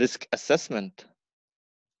the risk assessment?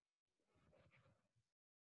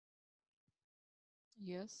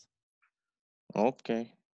 Yes.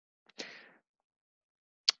 Okay.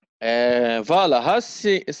 Vala, has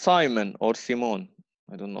Simon or Simon,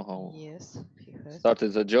 I don't know how, Yes, he has.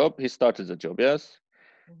 started the job? He started the job, yes?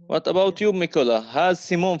 Mhm, What about yes. you, Mikola? Has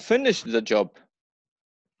Simon finished the job?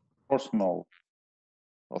 Of course, no.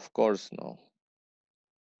 Of course, no.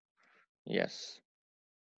 Yes.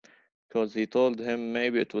 Because he told him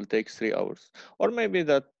maybe it will take 3 hours. Or maybe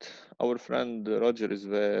that our friend Roger is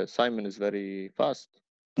Simon is very fast.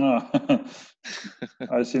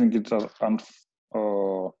 I think it's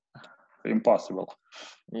impossible.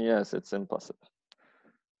 Yes, it's impossible.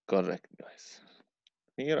 Correct, guys.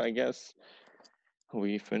 Here, I guess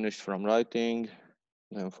we finished from writing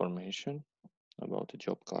the information about the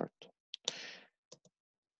job card.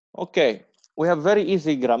 Okay, we have very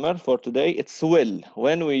easy grammar for today. It's will,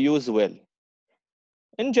 when we use will.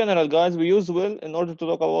 In general, guys, we use will in order to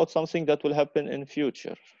talk about something that will happen in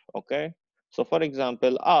future, okay? So for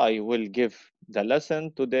example, I will give the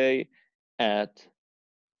lesson today at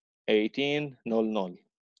 18:00,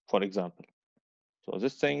 for example. So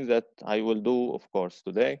this thing that I will do, of course,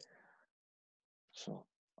 today. So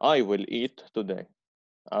I will eat today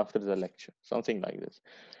after the lecture, something like this.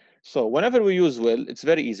 So whenever we use will, it's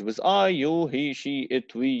very easy. With I, you, he, she,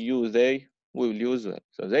 it, we, you, they, we will use will.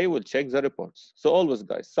 So they will check the reports. So always,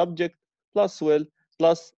 guys, subject plus will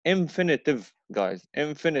plus infinitive, guys.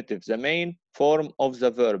 Infinitive, the main form of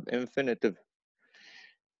the verb, infinitive.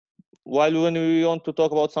 While when we want to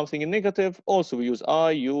talk about something in negative, also we use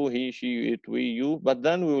I, you, he, she, it, we, you, but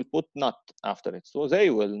then we will put not after it. So they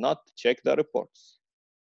will not check the reports.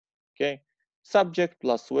 Okay. Subject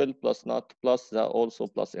plus will plus not plus the also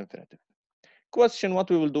plus infinitive. Question what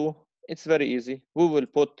we will do? It's very easy. We will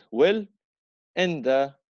put will in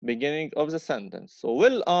the beginning of the sentence. So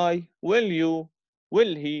will I, will you,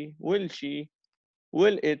 will he, will she,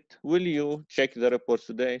 will it, will you check the reports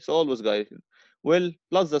today? So always guys, will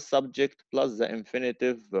plus the subject plus the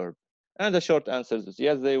infinitive verb. And the short answer is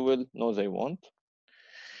yes, they will, no, they won't.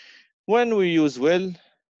 When we use will,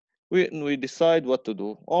 we decide what to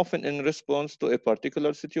do, often in response to a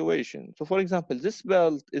particular situation. So for example, this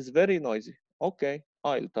belt is very noisy. Okay,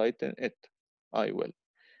 I'll tighten it. I will.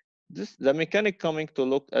 The mechanic coming to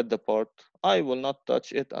look at the part, I will not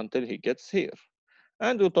touch it until he gets here.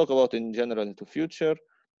 And we'll talk about in general into future.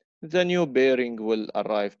 The new bearing will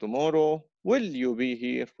arrive tomorrow. Will you be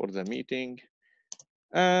here for the meeting?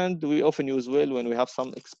 And we often use will when we have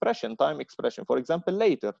some expression, time expression. For example,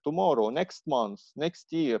 later, tomorrow, next month,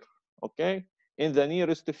 next year, okay? In the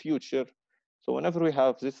nearest future. So whenever we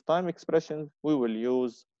have this time expression, we will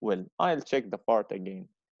use will. I'll check the part again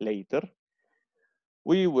later.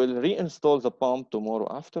 We will reinstall the pump tomorrow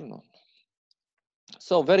afternoon.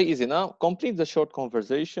 So very easy now. Complete the short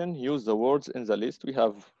conversation. Use the words in the list. We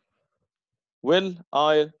have will,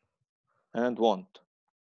 I'll, and want.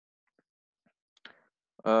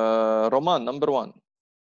 Roman, number one.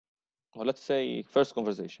 Well, let's say first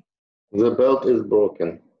conversation. The belt is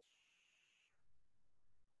broken.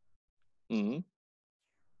 Hmm.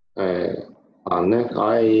 Anne,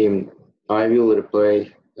 I will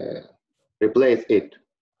replace it.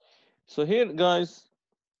 So here, guys,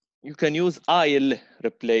 you can use I'll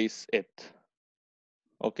replace it.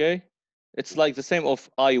 Okay? It's like the same of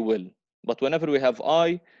I will. But whenever we have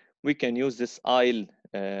I, we can use this I'll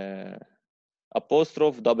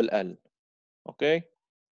apostrophe double L. Okay?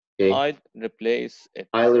 Okay, I'll replace it.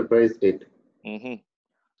 I'll replace it.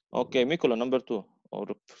 Okay, Mikola, number two. Or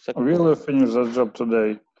second Will you conversation. finish the job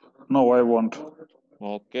today? No, I won't.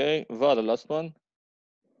 Okay, Vala, last one.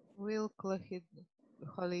 Will Khalid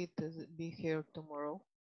be here tomorrow?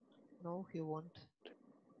 No, he won't.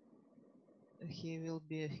 He will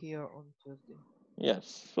be here on Tuesday.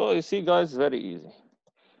 Yes. So you see, guys, very easy.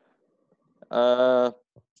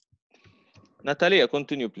 Natalia,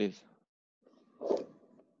 continue, please.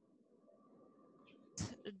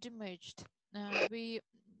 Damaged. We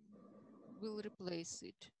will replace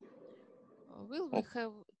it. Will we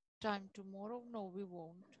have time tomorrow? No, we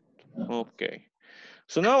won't. Okay.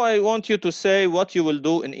 So now I want you to say what you will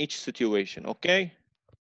do in each situation, okay?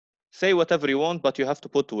 Say whatever you want, but you have to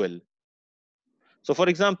put will. So for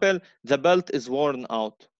example, the belt is worn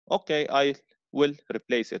out. Okay, I will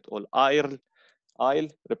replace it, or I'll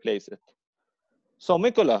replace it. So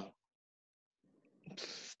Mikola,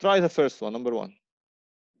 try the first one, number one.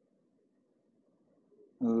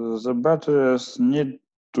 The batteries need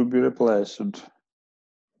to be replaced.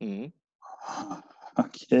 Mhm.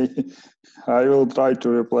 Okay, I will try to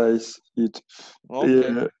replace it.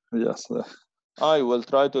 Okay, Yes. I will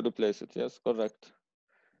try to replace it. Yes, correct.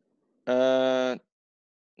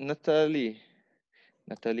 Natalie,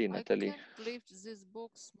 I Natalie. can't lift this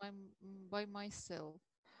box by myself.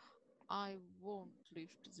 I won't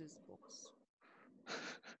lift this box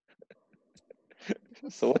So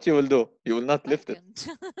because what you will do? You will not I lift it.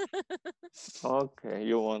 can't. Okay,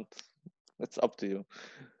 you want. It's up to you.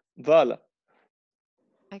 Vala.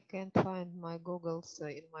 I can't find my goggles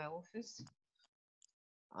in my office.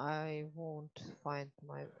 I won't find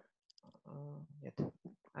my yet.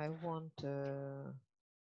 I won't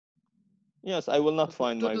Yes, I will not to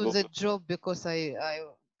find my do the Google. job because I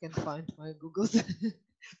can find my goggles.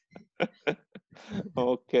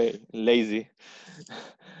 Okay, lazy.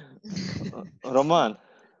 Roman.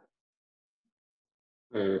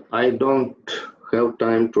 I don't have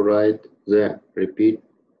time to write the repair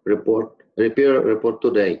report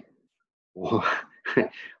today.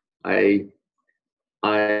 I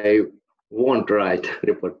I won't write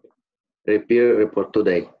repair report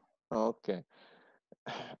today. Okay.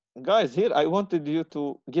 Guys, here I wanted you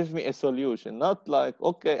to give me a solution, not like,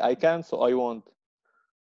 okay, I can, so I want.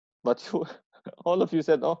 But you, all of you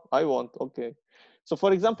said, oh, I want. Okay. So,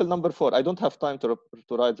 for example, number four, I don't have time to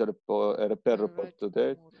write the repair I'll report write it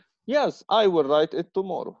today. tomorrow. Yes, I will write it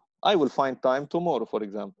tomorrow. I will find time tomorrow, for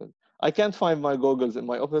example. I can't find my goggles in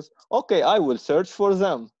my office. Okay, I will search for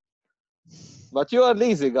them. But you are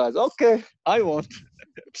lazy, guys. Okay, I won't.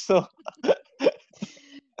 So,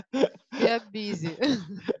 We are busy.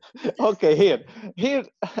 okay, here.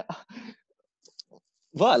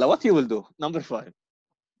 Vala, what you will do? Number five.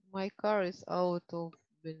 My car is out of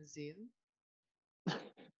benzene.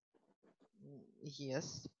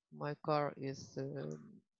 Yes, my car is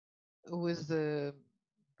with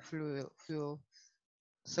fuel.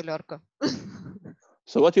 Солярка.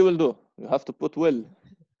 So what you will do? You have to put will.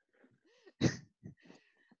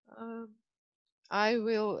 I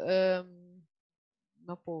will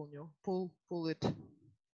наполню. Pull it.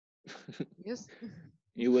 Yes.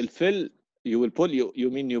 You will fill. You will pull. You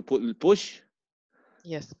mean you push?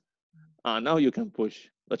 Yes. Now you can push,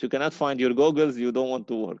 but you cannot find your goggles. You don't want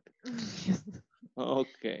to work. Yes.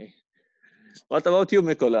 Okay. What about you,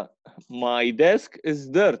 Mikola? My desk is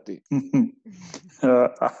dirty. Uh,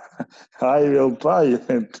 I will try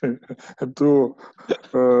to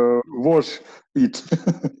wash it.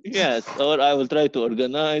 Yes, or I will try to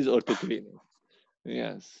organize or to clean it.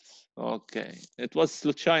 Yes. Okay. It was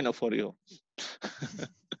China for you.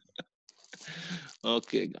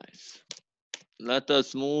 Okay, guys. Let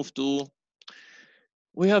us move to.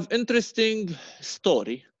 We have interesting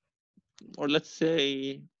story, or let's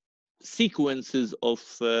say sequences of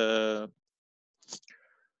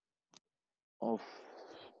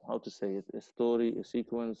how to say it, a story, a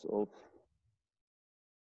sequence of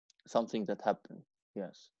something that happened.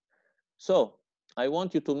 Yes. So I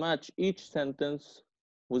want you to match each sentence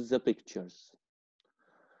with the pictures.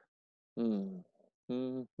 Hmm.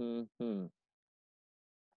 Hmm, hmm, hmm.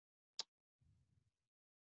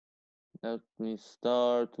 Let me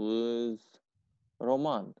start with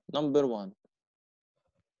Roman, number one.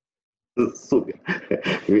 Super.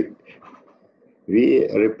 we, we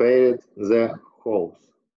repaired the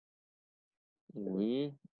house.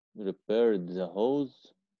 We repaired the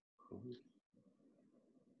hose.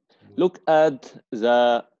 Look at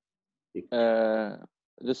the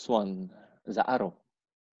this one, the arrow.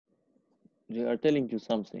 They are telling you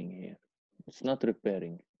something here. It's not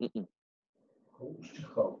repairing. Mm-mm.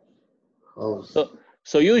 House.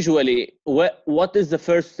 So usually, what is the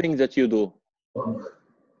first thing that you do?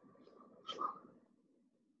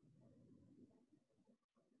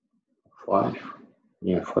 Five.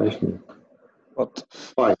 Yeah, 5 minutes. But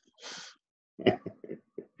 5.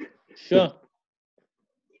 Sure.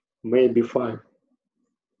 Maybe 5.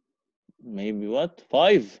 Maybe what?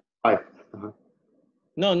 5? 5. Uh-huh.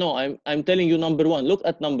 No. I'm telling you number one. Look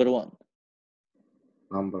at number one.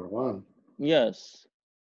 Number 1. Yes.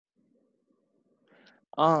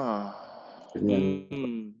 Ah. Yeah.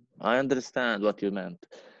 I understand what you meant.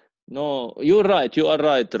 No, you're right. You are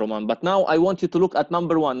right, Roman. But now I want you to look at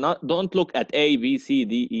number one. Don't look at A, B, C,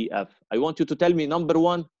 D, E, F. I want you to tell me number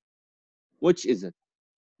one. Which is it?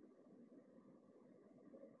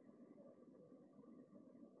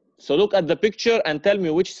 So look at the picture and tell me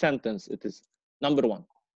which sentence it is. Number one.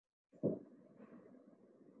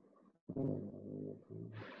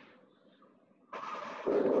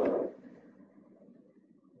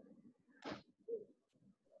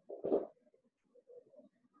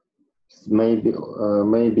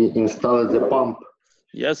 Maybe install the pump.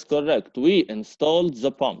 Yes, correct. We installed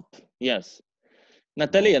the pump. Yes.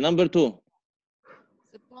 Natalia, number two.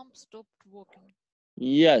 The pump stopped working.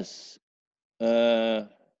 Yes. Mikola,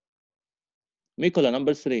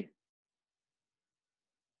 number three.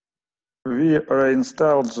 we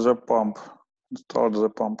reinstalled the pump. Installed the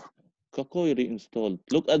pump. Какой reinstalled?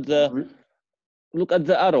 Look at We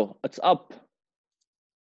the arrow. It's up.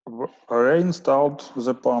 reinstalled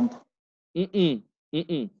the pump.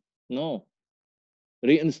 No.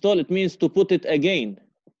 Reinstall, it means to put it again.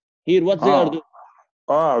 Here, what they are doing.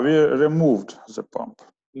 We removed the pump.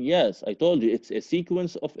 Yes, I told you, it's a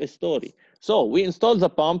sequence of a story. So we installed the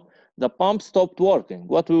pump stopped working.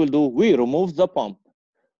 What we will do, we remove the pump.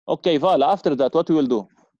 Okay, Vala, after that, what we will do?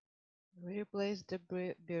 We replace the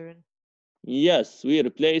bearing. Yes, we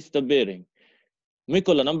replace the bearing.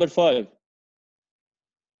 Mikola, number five.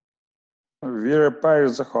 We repair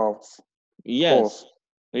the house. Yes, Hose.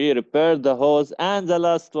 we repaired the hose. And the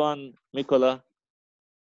last one, Mikola.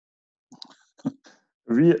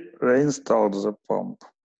 We reinstalled the pump.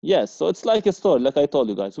 Yes, so it's like a story, like I told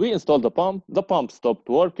you guys. We installed the pump stopped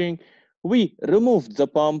working, we removed the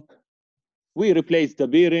pump, we replaced the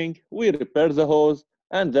bearing, we repaired the hose,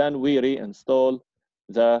 and then we reinstall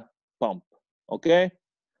the pump. Okay?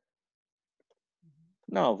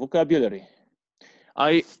 Now, vocabulary.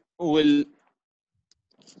 I will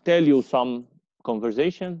tell you some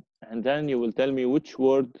conversation, and then you will tell me which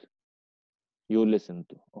word you listen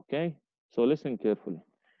to. Okay? So listen carefully.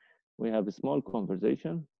 We have a small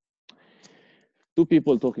conversation. Two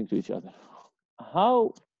people talking to each other.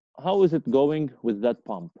 How is it going with that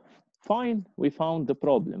pump? Fine, we found the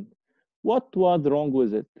problem. What was wrong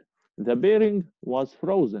with it? The bearing was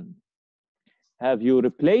frozen. Have you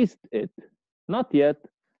replaced it? Not yet,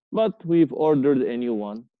 but we've ordered a new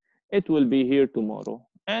one. It will be here tomorrow.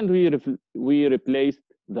 And we replaced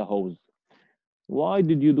the hose. Why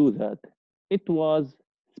did you do that? It was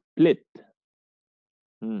split.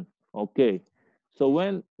 Hmm, okay. So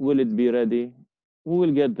when will it be ready? We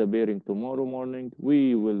will get the bearing tomorrow morning.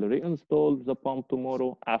 We will reinstall the pump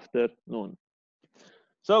tomorrow afternoon.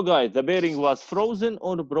 So guys, the bearing was frozen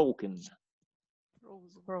or broken?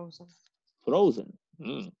 Frozen. Frozen. Frozen.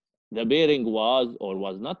 Hmm. The bearing was or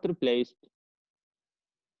was not replaced.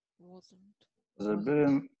 Wasn't. The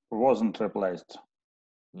beam wasn't replaced.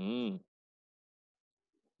 Hmm.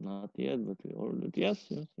 Not yet, but we ordered. Yes,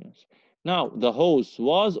 yes, yes. Now, the hose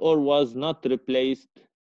was or was not replaced.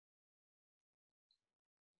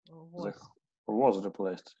 Was. Was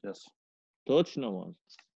replaced, yes. Точно was.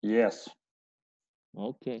 Yes.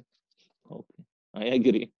 Okay, okay. I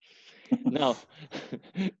agree. Now,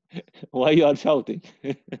 why you are shouting?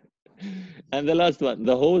 And the last one,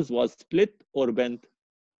 the hose was split or bent?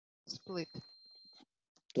 Split.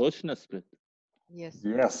 Точно split. Yes.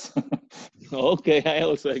 Yes. Okay, I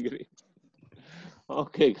also agree.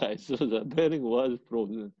 Okay, guys, so the bearing was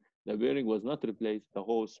frozen. The bearing was not replaced. The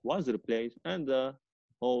hose was replaced, and the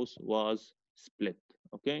hose was split.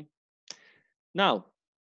 Okay. Now,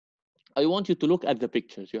 I want you to look at the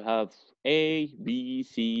pictures. You have A, B,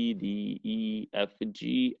 C, D, E, F,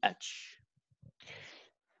 G, H.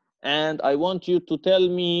 And I want you to tell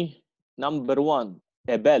me number one,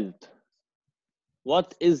 a belt.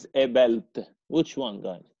 What is a belt? Which one,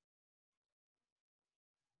 guys?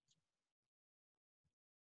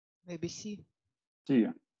 Maybe C. C.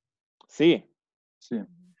 C. C.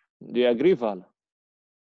 Do you agree, Val?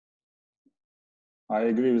 I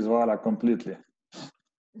agree with Vala completely.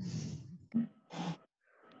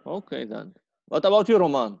 Okay, then. What about you,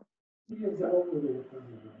 Roman?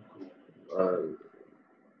 Uh,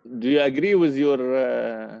 Do you agree with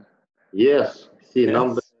your... yes, C, Yes.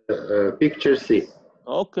 number, picture C.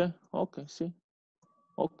 Okay, okay, see.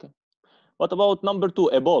 Okay. What about number two,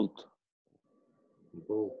 a bolt?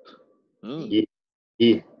 Bolt. Hmm. E.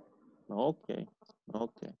 E. Okay,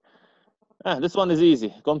 okay. This one is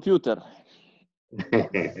easy. Computer.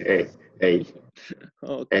 A. A.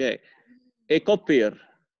 Okay. A copier.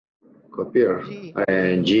 Copier. G.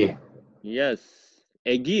 And G. Yes.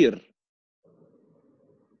 A gear.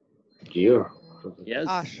 Gear. Yes.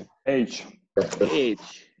 H. H.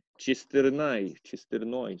 H.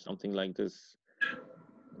 Chisternoi, something like this.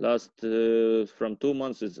 Last, from 2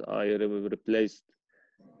 months, I replaced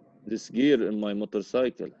this gear in my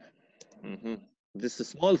motorcycle. This is a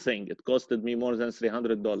small thing. It costed me more than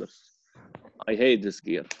 $300. I hate this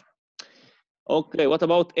gear. Okay, what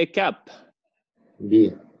about a cap?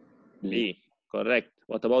 B. B, correct.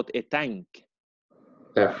 What about a tank?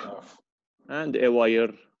 F. And a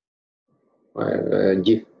wire?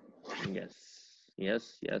 G. Yes,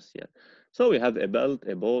 yes, yes, yes. So we have a belt,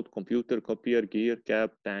 a bolt, computer, copier, gear,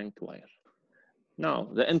 cap, tank, wire. Now,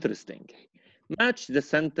 the interesting. Match the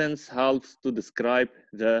sentence halves to describe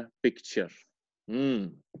the picture.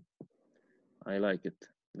 I like it,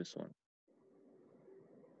 this one.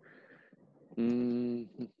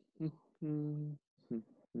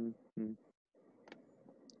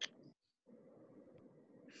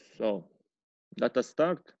 So, let us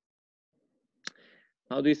start.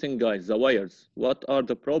 How do you think, guys, the wires? What are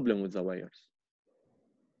the problem with the wires?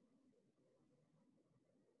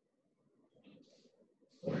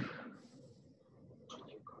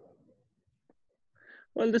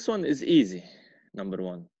 Well, this one is easy, number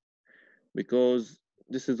one, because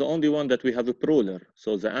this is the only one that we have a plural.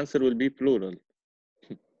 So the answer will be plural.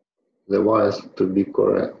 The wires to be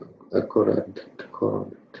correct. Correct.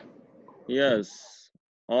 Yes,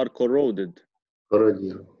 are corroded.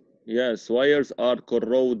 Corroded. Yes, wires are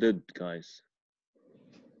corroded, guys.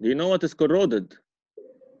 Do you know what is corroded?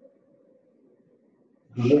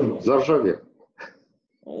 Заржавел.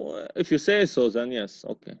 Oh, if you say so, then yes,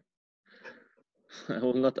 okay. I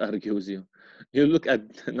will not argue with you. You look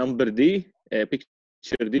at number D, picture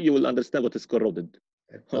D, you will understand what is corroded.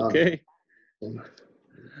 Okay?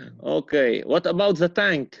 Okay, what about the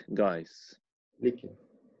tank, guys? Leaking.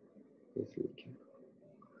 It's leaking.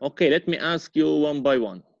 Okay, let me ask you one by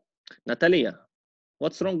one. Natalia,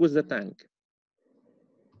 what's wrong with the tank?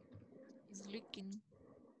 Is leaking.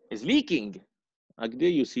 It's leaking.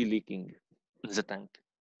 Где you see leaking in the tank?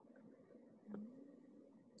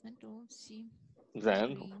 I don't see.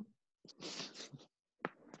 Then?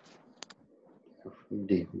 Clean.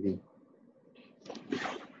 D. B.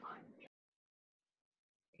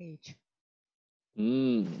 H.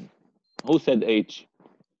 Who said H?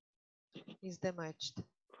 Is damaged.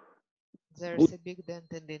 There's a big dent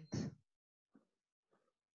in it.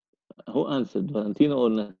 Who answered, Valentina or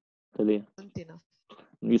Natalia? Valentina.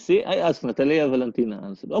 You see, I asked Natalia, Valentina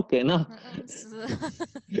answered. Okay, now It's-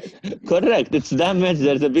 correct. It's damaged.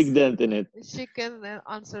 There's a big dent in it. She can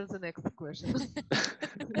answer the next question.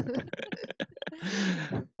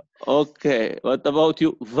 Okay, what about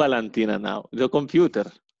you, Valentina? Now the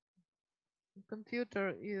computer.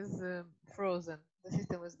 Computer is frozen. The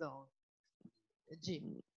system is down. G.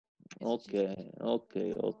 Okay,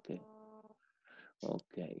 okay, okay,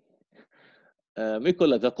 okay.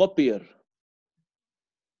 Mikola, the copier.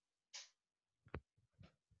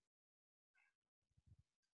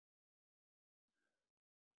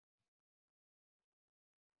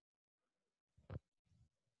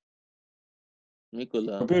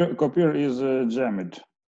 Mikola. Copier is jammed.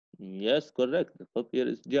 Yes, correct. The copier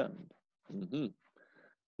is jammed.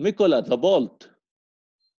 Mikola, the bolt.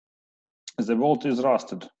 The bolt is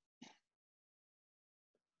rusted.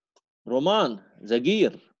 Roman, the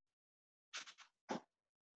gear.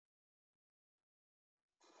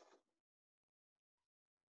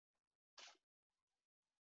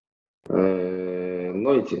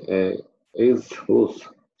 Noisy is loose,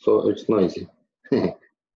 so it's noisy.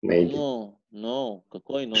 Maybe. No.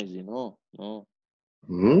 Какой noisy? No.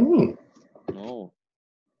 Mm. No.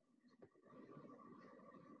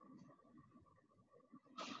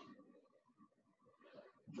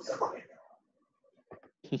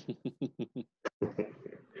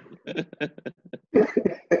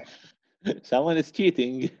 Someone is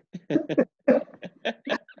cheating.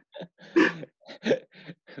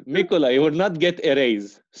 Mikola, you will not get a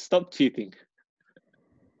raise. Stop cheating.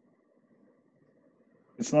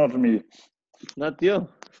 It's not me. It's not you.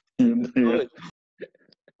 Yeah.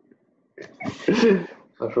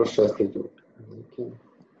 А що ще скажу?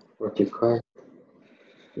 Протікає.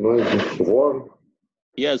 Noisy. Warm.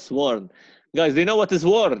 Yes, worn. Guys, do you know what is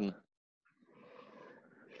worn?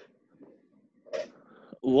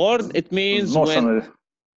 Worn, it means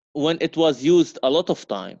when it was used a lot of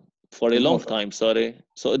time, for a long time, sorry.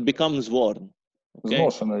 So it becomes worn. Okay?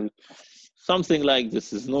 Something like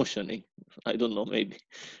this is notioning. I don't know, maybe.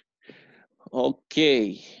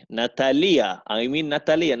 Okay. Natalia. I mean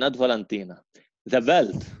Natalia, not Valentina. The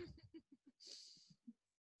belt.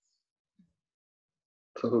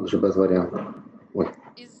 Що тут вже без варіантів? Ой.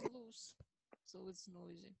 Is loose, so it's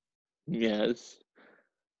noisy. Yes.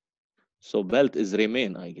 So belt is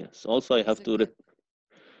remain, I guess. Also, I have to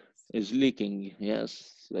is leaking.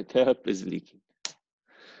 Yes, the cap is leaking.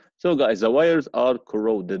 So guys, the wires are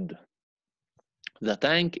corroded. The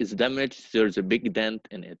tank is damaged. There's a big dent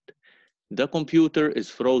in it. The computer is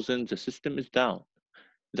frozen. The system is down.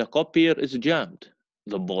 The copier is jammed.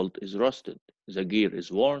 The bolt is rusted. The gear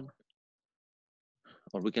is worn.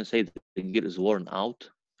 Or we can say the gear is worn out.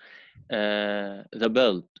 The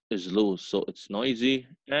belt is loose, so it's noisy.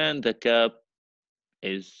 And the cap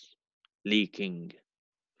is leaking,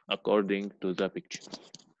 according to the picture.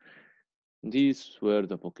 These were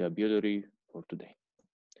the vocabulary for today.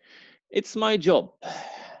 It's my job.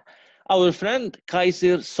 Our friend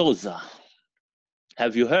Kaiser Souza.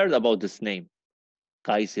 Have you heard about this name?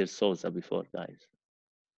 Kaiser Souza before, guys?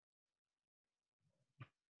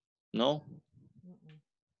 No?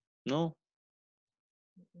 No?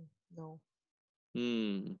 No.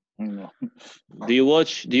 No. Do you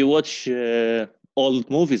watch old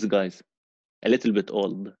movies, guys? A little bit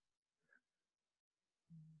old.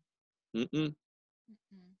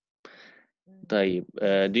 طيب,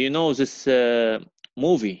 do you know this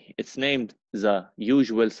movie? It's named The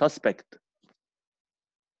Usual Suspect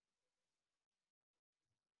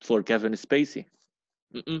for Kevin Spacey.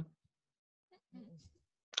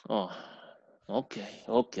 Oh,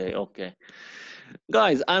 okay.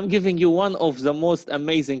 Guys, I'm giving you one of the most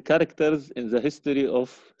amazing characters in the history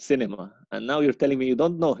of cinema, and now you're telling me you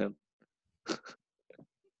don't know him.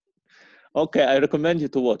 Okay, I recommend you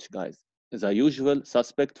to watch, guys. The Usual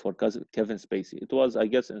Suspect for Kevin Spacey. It was, I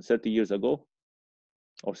guess, in 30 years ago,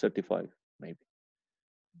 or 35, maybe.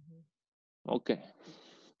 Okay.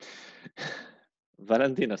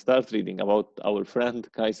 Valentina, start reading about our friend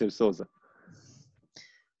Kaiser Souza.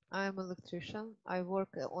 I'm an electrician. I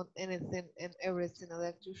work on anything and everything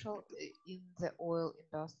electrical in the oil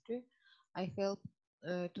industry. I help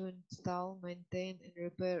to install, maintain, and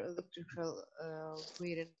repair electrical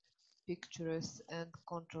wiring fixtures and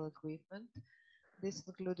control equipment. This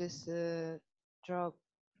includes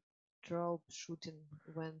troubleshooting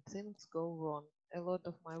when things go wrong. A lot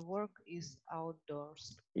of my work is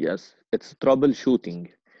outdoors. Yes, it's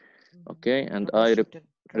troubleshooting. Okay, and I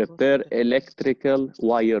repair electrical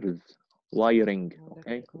wiring.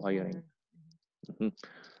 Okay, wiring.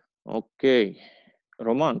 Okay.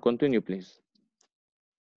 Roman, continue, please.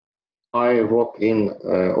 I work in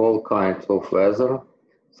all kinds of weather.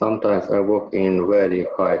 Sometimes I work in very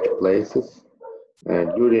high places.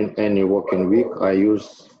 During any working week, I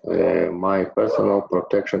use my personal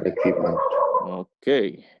protection equipment.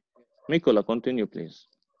 Okay. Mikola, continue, please.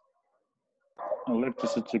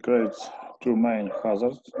 Electricity creates two main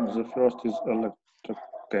hazards. The first is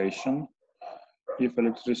electrocution. If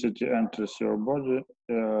electricity enters your body,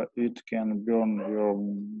 it can burn your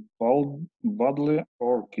body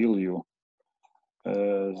or kill you.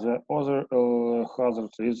 The other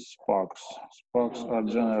hazard is sparks. Sparks are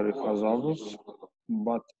generally hazardous,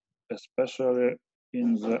 but especially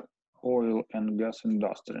in the oil and gas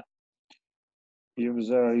industry. If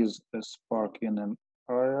there is a spark in an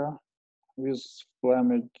area with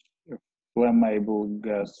flammable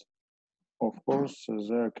gas, of course,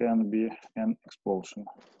 there can be an explosion.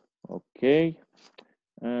 Okay.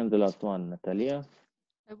 And the last one, Natalia.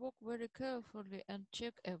 I walk very carefully and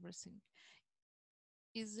check everything.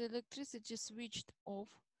 Is the electricity switched off?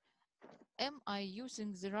 Am I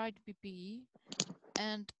using the right PPE?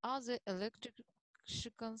 And other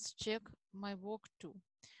electricians check my work too.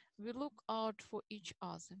 We look out for each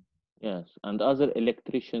other. Yes. And other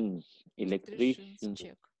electricians. Electricians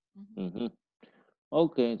check. Mm-hmm.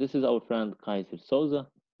 Okay. This is our friend Kaiser Souza,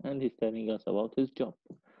 and he's telling us about his job.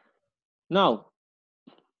 Now,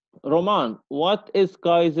 Roman, what is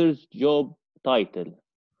Kaiser's job title?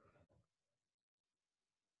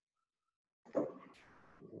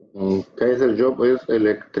 Kaiser job is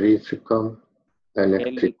electric,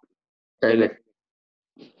 Elec- elec-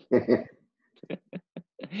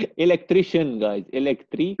 Electrician, guys.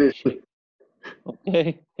 Electrician.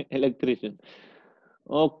 Okay. Electrician.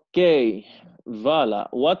 Okay. Vala,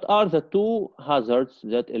 what are the two hazards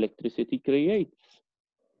that electricity creates?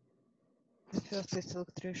 The first is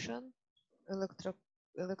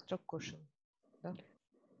electrocution. Yeah?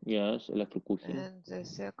 Yes, electrocution. And the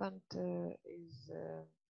second is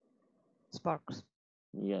sparks.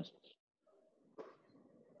 Yes.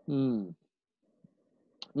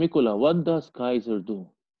 Mikola, what does Kaiser do?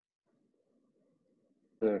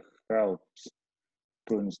 Helps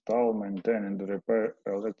to install, maintain, and repair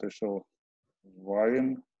electrical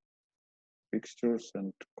wiring, fixtures,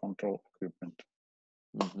 and control equipment.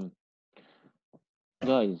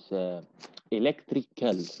 Guys,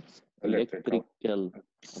 electrical.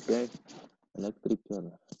 Okay,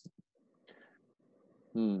 electrical.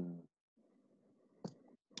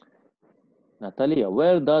 Natalia,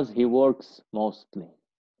 where does he works mostly?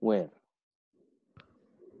 Where?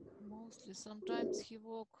 Mostly, sometimes he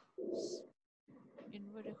walks in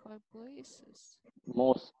very high places.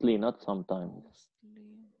 Mostly, not sometimes.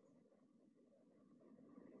 Mostly.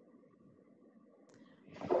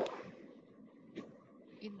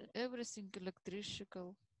 In everything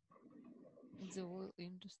electrical in the oil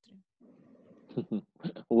industry.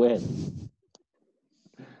 Where?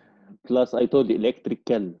 Plus, I told you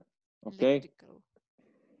electrical. Okay. Electrical.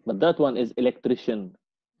 But that one is electrician.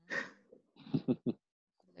 Electrical.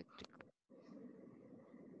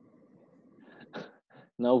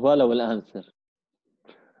 Now Vala will answer.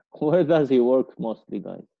 Where does he work mostly,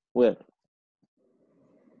 guys? Where?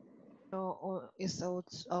 It's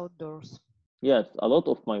outdoors. Yes, a lot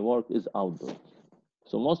of my work is outdoors.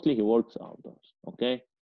 So mostly he works outdoors. Okay.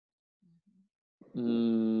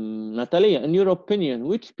 Natalia, in your opinion,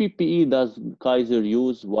 which PPE does Kaiser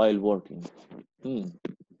use while working?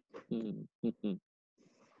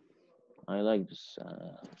 I like this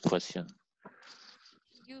question.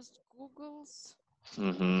 He used Google's.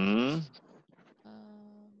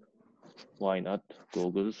 Why not?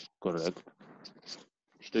 Google's, correct.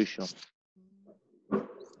 Что еще?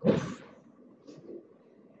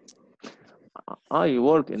 I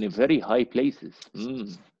work in a very high places.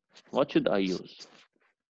 What should I use?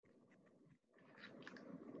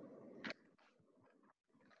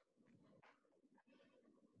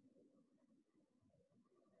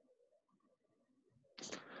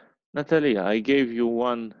 Natalia, I gave you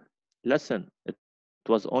one lesson. It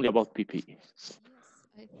was only about PPE. Yes,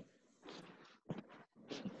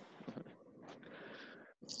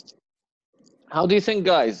 How do you think,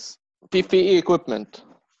 guys? PPE equipment.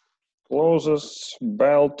 Clothes,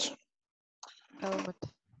 belt. Helmet.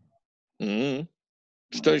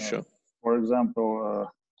 Что еще? For example,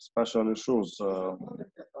 especially shoes,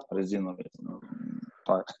 резиновые,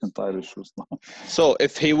 tire shoes. So,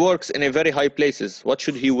 if he works in a very high places, what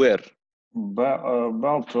should he wear?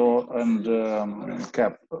 Belt and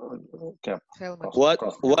cap. Helmet.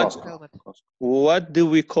 What do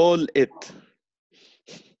we call it?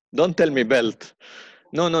 Don't tell me belt.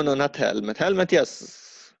 No, not helmet. Helmet,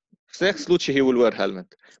 yes. всех случаев he will wear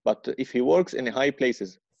helmet. But if he works in high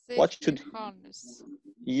places, what Safety should... harness.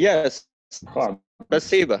 Yes. Hard.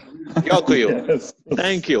 Спасибо. Дякую. Yes.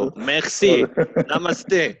 Thank you. Merci.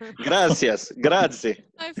 Namaste. Gracias. Grazie.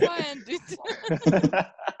 I find it.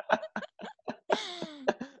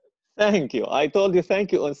 Thank you. I told you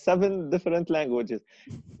thank you on 7 different languages.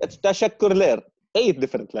 تشكر لير 8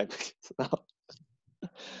 different languages.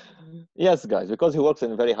 Yes, guys, because he works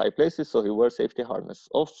in very high places, so he wears safety harness.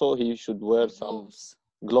 Also, he should wear some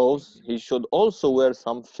gloves. He should also wear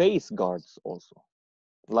some face guards also.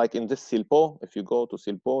 Like in this Silpo, if you go to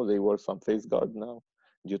Silpo, they wear some face guard now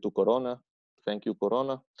due to Corona. Thank you,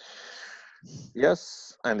 Corona.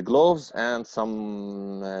 Yes, and gloves and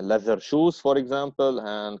some leather shoes, for example,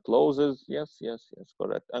 and clothes. Yes, yes, yes,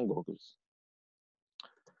 correct. And goggles.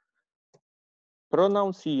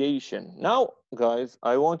 Pronunciation. Now, guys,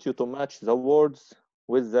 I want you to match the words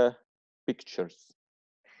with the pictures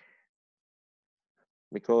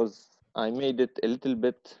because I made it a little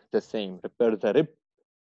bit the same. Repair the rip,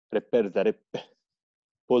 repair the rip.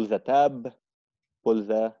 Pull the tab, pull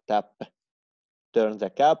the tap. Turn the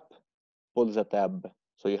cap, pull the tab.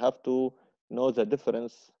 So you have to know the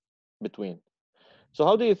difference between. So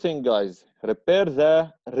how do you think, guys? Repair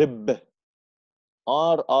the rib.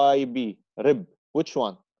 R-I-B. Rib. Which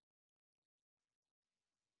one?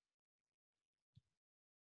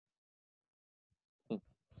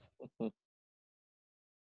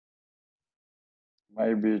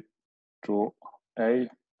 Maybe to A.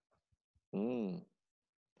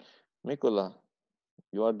 Mikola,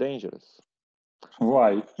 you are dangerous.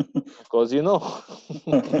 Why? Because you know.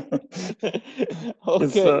 It's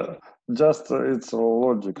Okay. just it's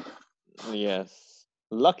logic. Yes.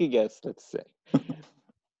 Lucky guess, let's say.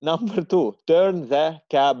 Number 2, turn the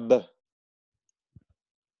cab.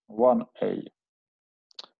 1A.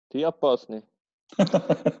 Ti opposni.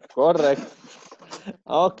 Correct.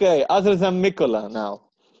 Okay, other than Mikola now.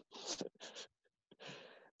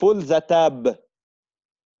 Pull the tab.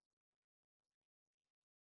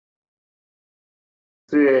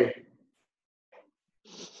 3A.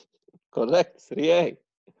 Correct, 3A.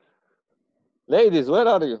 Ladies, where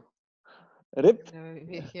are you? Rip.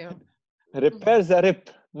 We're here. Repair the rip.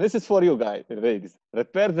 This is for you guys, ladies.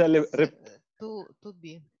 Repair the rip. To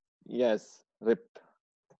B. Yes, rip.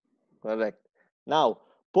 Correct. Now,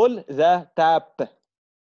 pull the tap.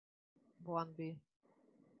 1B.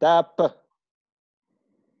 Tap.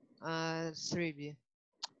 3B.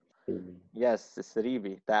 Yes,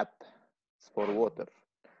 3B. Tap. It's for water.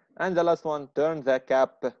 And the last one, turn the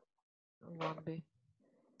cap. 1B.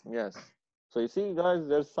 Yes. So you see, guys,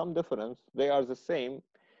 there's some difference. They are the same.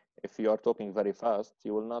 If you are talking very fast,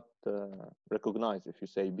 you will not recognize if you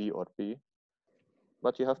say B or P.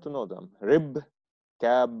 But you have to know them. Rib,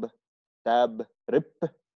 cab, tab, rip,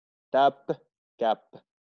 tap, cap.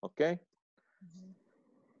 Okay?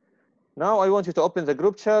 Now I want you to open the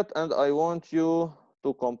group chat and I want you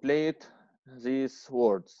to complete these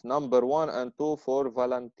words. Number 1 and 2 for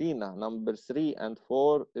Valentina. Number 3 and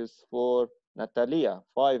 4 is for Natalia.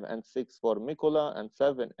 5 and 6 for Mikola. And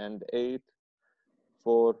 7 and 8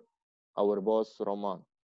 for our boss, Roman.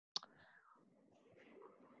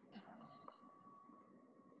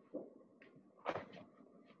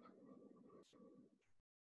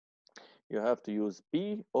 You have to use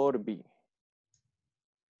P or B.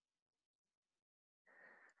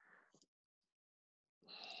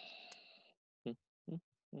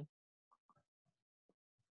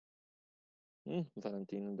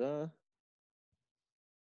 Valentina da.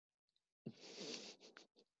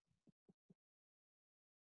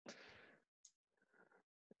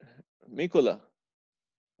 Mikola,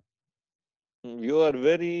 you are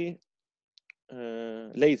very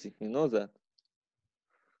lazy. You know that.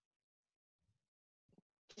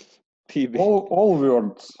 TB. All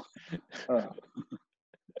words.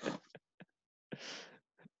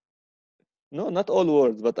 No, not all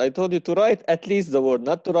words, but I told you to write at least the word,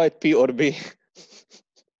 not to write P or B.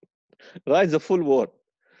 Write the full word.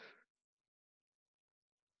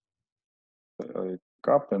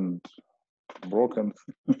 Cup and broken.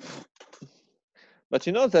 But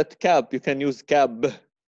you know that cap, you can use cab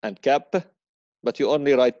and cap, but you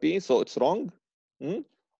only write P, so it's wrong.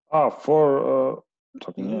 For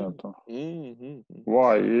так нет.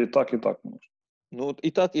 Why? И так, и так. No,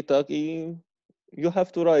 itak, itak, you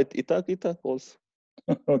have to write itak, itak also.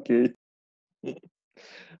 Okay.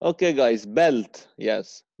 Okay, guys, belt,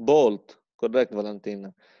 yes. Bolt, correct,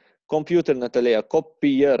 Valentina. Computer, Natalia.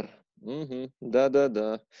 Copier.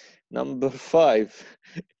 Da. Number 5,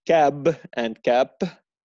 cab and cap,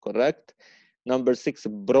 correct. Number 6,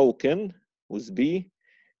 broken with B.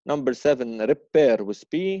 Number 7, repair with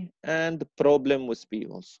P, and problem with P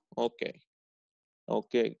also. Okay.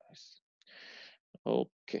 Okay, guys.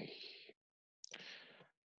 Okay.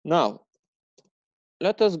 Now,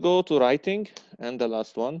 let us go to writing and the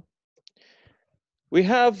last one. We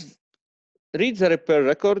have read the repair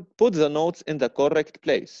record, put the notes in the correct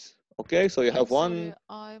place. Okay, so you I'm have sorry, one,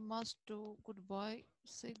 I must do goodbye.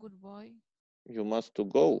 Say goodbye. you must to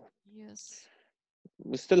go. Yes.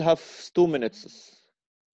 We still have 2 minutes.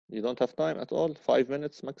 You don't have time at all? 5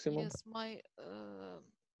 minutes maximum? Yes, my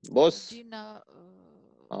Boss, dinner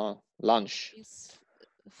lunch. is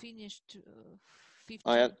finished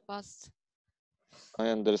I 15 past. I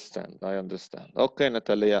understand. I understand. Okay,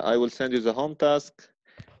 Natalia, I will send you the home task.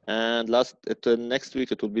 And next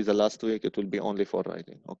week, it will be the last week. It will be only for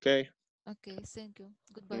writing. Okay? Okay, thank you.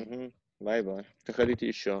 Goodbye. Bye bye. تخليتي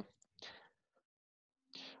الشو.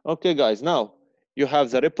 Okay, guys. Now you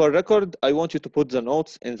have the report record. I want you to put the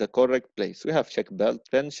notes in the correct place. We have checked belt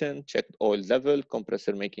tension, checked oil level,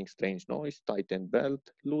 compressor making strange noise, tightened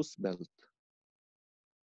belt, loose belt.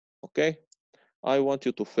 Okay? I want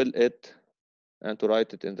you to fill it and to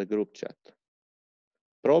write it in the group chat.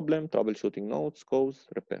 Problem, troubleshooting notes, cause,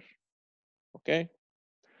 repair. Okay?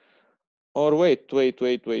 Or wait,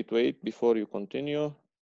 before you continue.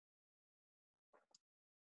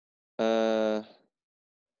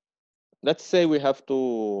 Let's say we have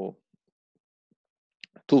two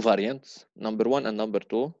variants, number 1 and number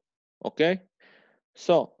 2. Okay?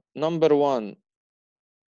 So, number 1,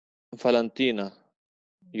 Valentina,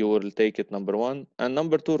 you will take it number 1, and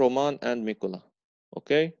number 2, Roman and Mikola.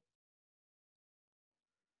 Okay?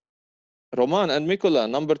 Roman and Mikola,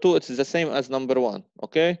 number 2, it's the same as number 1.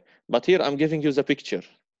 Okay? But here I'm giving you the picture.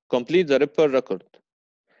 Complete the repair record.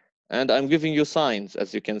 And I'm giving you signs,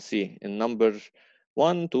 as you can see, in number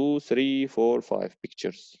 1, 2, 3, 4, 5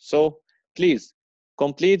 pictures. So please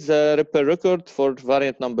complete the repair record for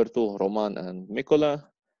variant number 2, Roman and Mikola,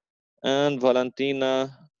 and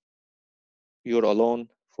Valentina, you're alone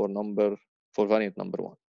for variant number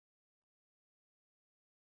 1.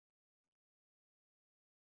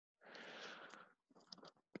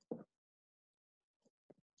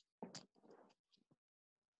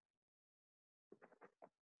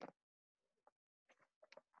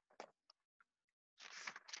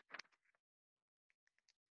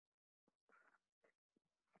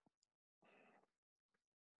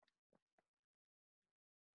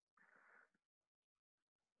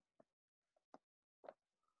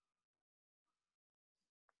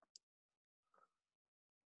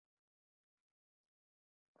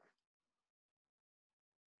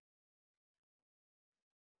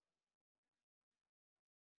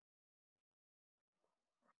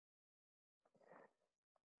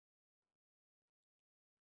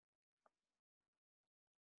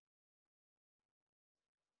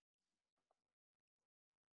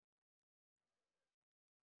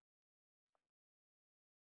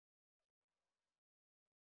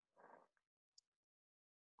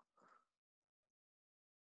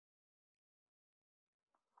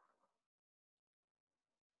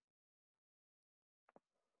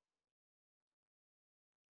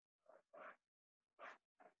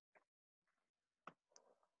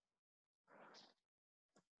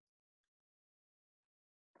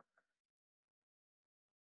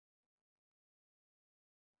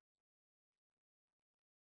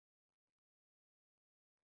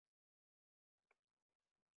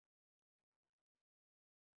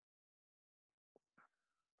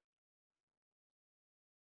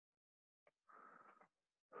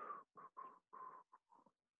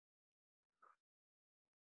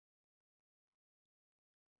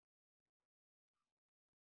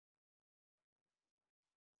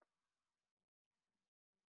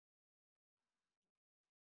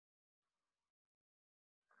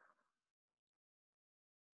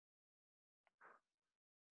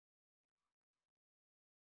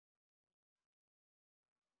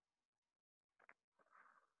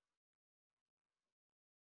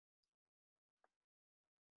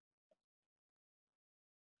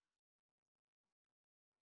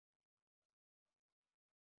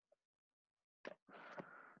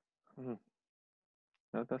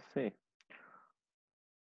 Let us see.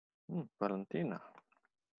 Valentina.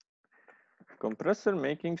 Compressor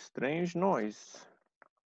making strange noise.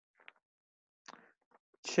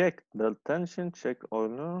 Check belt tension, check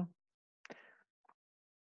oil.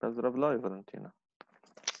 Поздравляю, Valentina.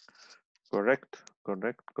 Correct.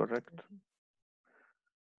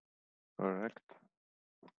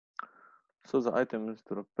 So the item is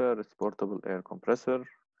to repair its portable air compressor.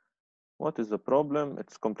 What is the problem?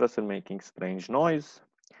 It's compressor making strange noise.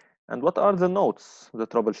 And what are the notes, the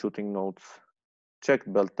troubleshooting notes?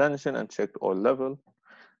 checked belt tension and checked oil level.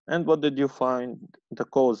 And what did you find? The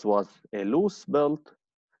cause was a loose belt.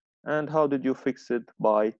 And how did you fix it?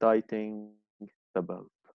 By tightening the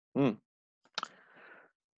belt. Hmm.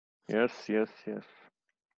 Yes, yes, yes.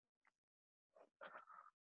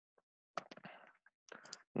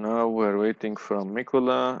 Now we're waiting from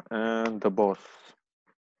Mikola and the boss.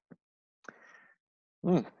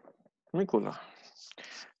 Mikola,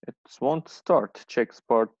 it won't start. Check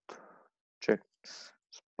spark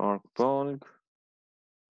plug.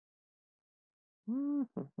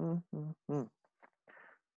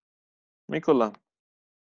 Mikola.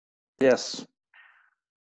 Yes.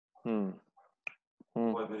 Hmm.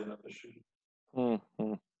 Hmm. Hmm.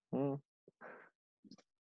 Hmm. Hmm.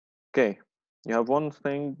 Okay, you have one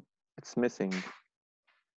thing, it's missing.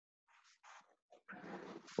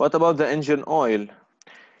 What about the engine oil?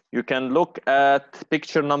 You can look at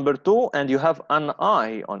picture number 2 and you have an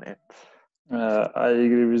eye on it. I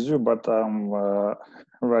agree with you, but I'm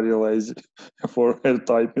very lazy for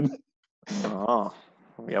typing. Ah,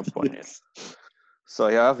 yep, on it. Yes. So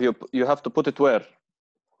you have to put it where?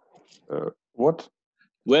 What?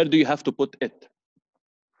 Where do you have to put it?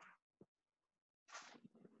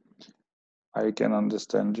 I can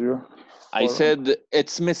understand you. I For- said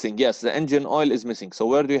it's missing. Yes, the engine oil is missing. So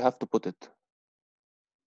where do you have to put it?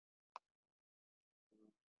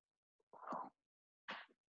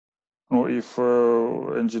 No, if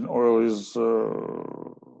engine oil is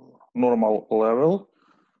normal level.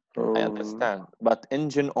 I understand, but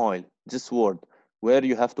engine oil, this word, where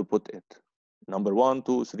you have to put it? Number 1,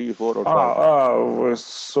 2, 3, 4, or 5?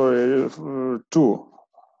 Sorry, 2.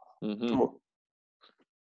 Mm-hmm. 2.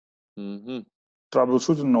 Mm-hmm.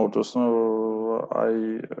 Troubleshooting notice.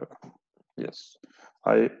 Yes,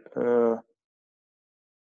 I.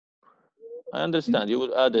 I understand. You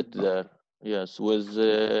will add it there. Yes, with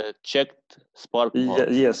checked spark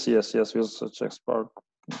Yes, with check spark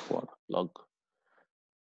plug.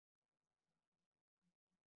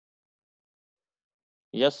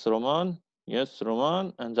 Yes, Roman. Yes,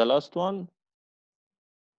 Roman. And the last one?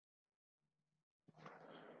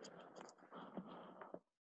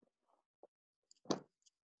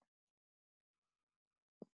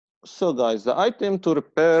 So guys, the item to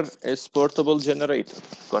repair is portable generator.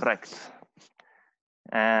 Correct.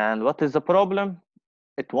 And what is the problem?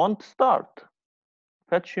 It won't start.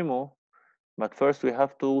 Fetchimo. But first we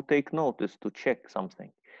have to take notice to check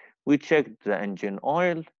something. We checked the engine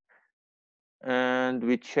oil and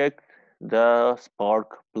we checked the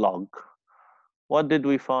spark plug. What did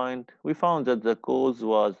we find? We found that the cause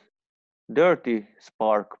was dirty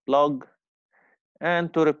spark plug,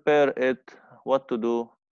 and to repair it, what to do?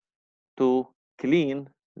 To clean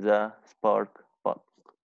the spark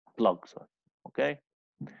plug. Sorry. Okay,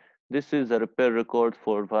 this is a repair record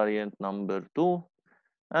for variant number 2,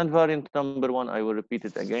 and variant number 1 I will repeat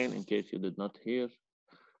it again in case you did not hear.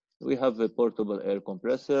 We have a portable air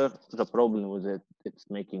compressor. The problem with it,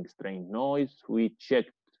 it's making strange noise. We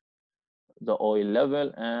checked the oil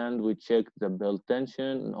level and we checked the belt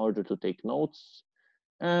tension in order to take notes.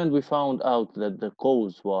 And we found out that the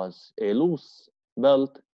cause was a loose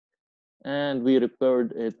belt, and we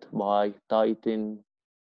repaired it by tightening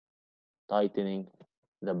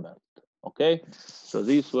the belt. Okay, so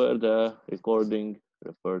these were the recording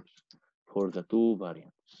reports for the 2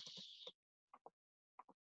 variants.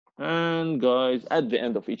 And guys, at the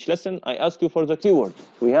end of each lesson, I ask you for the keywords.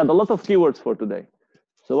 We had a lot of keywords for today.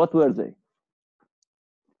 So what were they?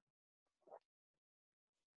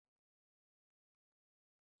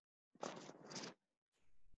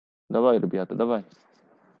 Давай, ребята, давай.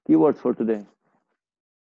 Keywords for today.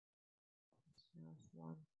 Just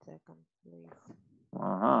 1 second, please.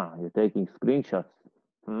 You're taking screenshots.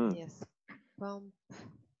 Yes. Pump,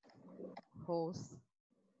 hose,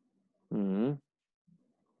 Mm-hmm.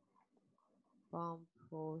 pump,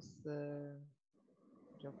 hose,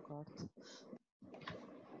 job card.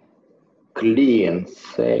 Clean,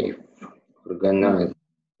 safe, organized,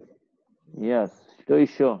 Yes. Что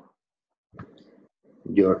еще?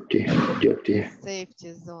 dirty,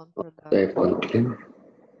 Safety zone safe production. and clean.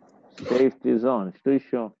 Safety zone. Что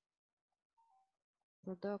еще?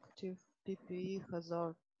 Productive PPE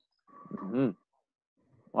hazard. Mm-hmm.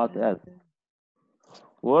 What and, else?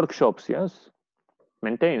 Workshops, yes.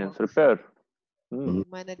 Maintenance, repair.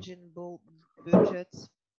 Managing budgets.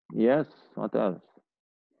 Yes. What else?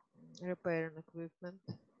 Repairing equipment.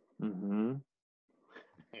 Mm-hmm.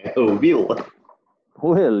 Will.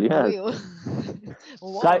 Will, yes. Will.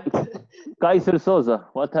 Want. Kaiser Soza.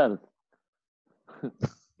 What else?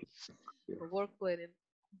 Work planning.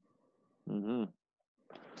 Mm-hmm.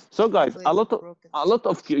 So guys, Place of broken. a lot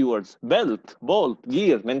of keywords: belt, bolt,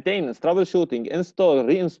 gear, maintenance, troubleshooting, install,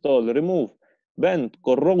 reinstall, remove, bent,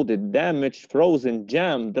 corroded, damaged, frozen,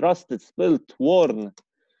 jammed, rusted, spilt, worn,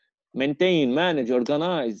 maintain, manage,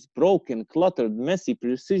 organize, broken, cluttered, messy,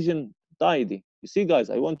 precision, tidy. You see, guys,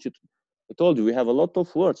 I told you we have a lot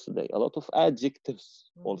of words today, a lot of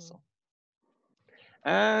adjectives also.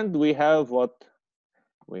 And we have what?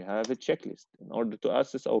 We have a checklist in order to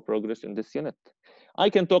assess our progress in this unit. I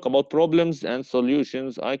can talk about problems and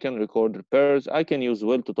solutions. I can record repairs. I can use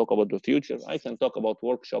will to talk about the future. I can talk about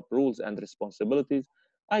workshop rules and responsibilities.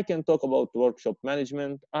 I can talk about workshop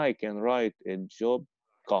management. I can write a job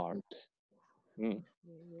card.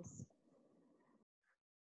 Yes.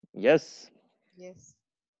 Yes. Yes.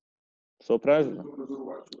 So правильно.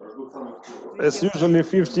 It's usually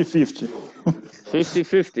 50-50.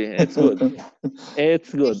 50-50. It's good.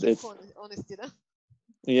 It's good. It's Honesty, да?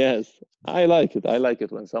 yes. I like it. I like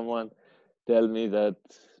it when someone tell me that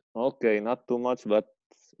okay, not too much, but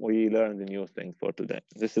we learned a new thing for today.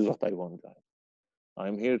 This is what I want, guys.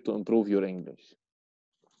 I'm here to improve your English.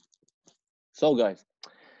 So, guys,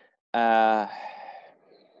 uh,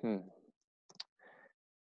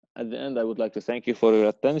 at the end, I would like to thank you for your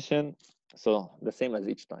attention. So, the same as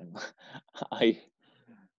each time, I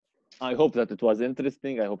I hope that it was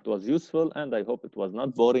interesting. I hope it was useful, and I hope it was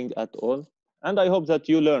not boring at all. And I hope that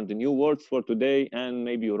you learned new words for today, and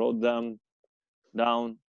maybe you wrote them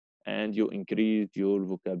down, and you increased your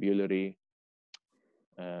vocabulary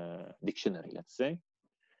dictionary, let's say.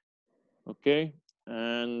 Okay,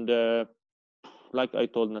 and like I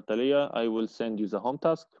told Natalia, I will send you the home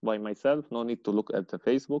task by myself. No need to look at the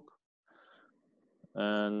Facebook.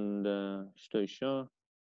 And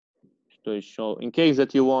in case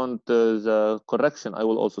that you want the correction, I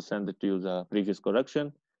will also send it to you, the previous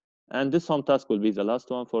correction. And this home task will be the last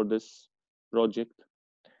one for this project.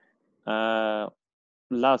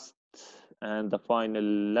 Last and the final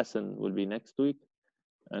lesson will be next week,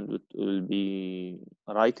 and it will be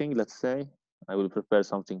writing, let's say. I will prepare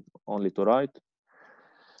something only to write.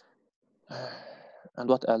 And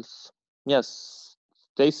what else? Yes,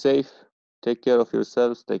 stay safe, take care of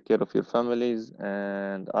yourselves, take care of your families,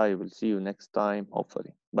 and I will see you next time,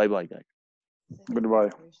 hopefully. Bye bye, guys. Thank you for Goodbye.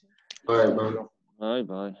 inspiration. Bye bye. Bye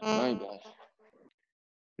bye. Bye bye.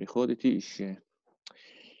 Приходите еще.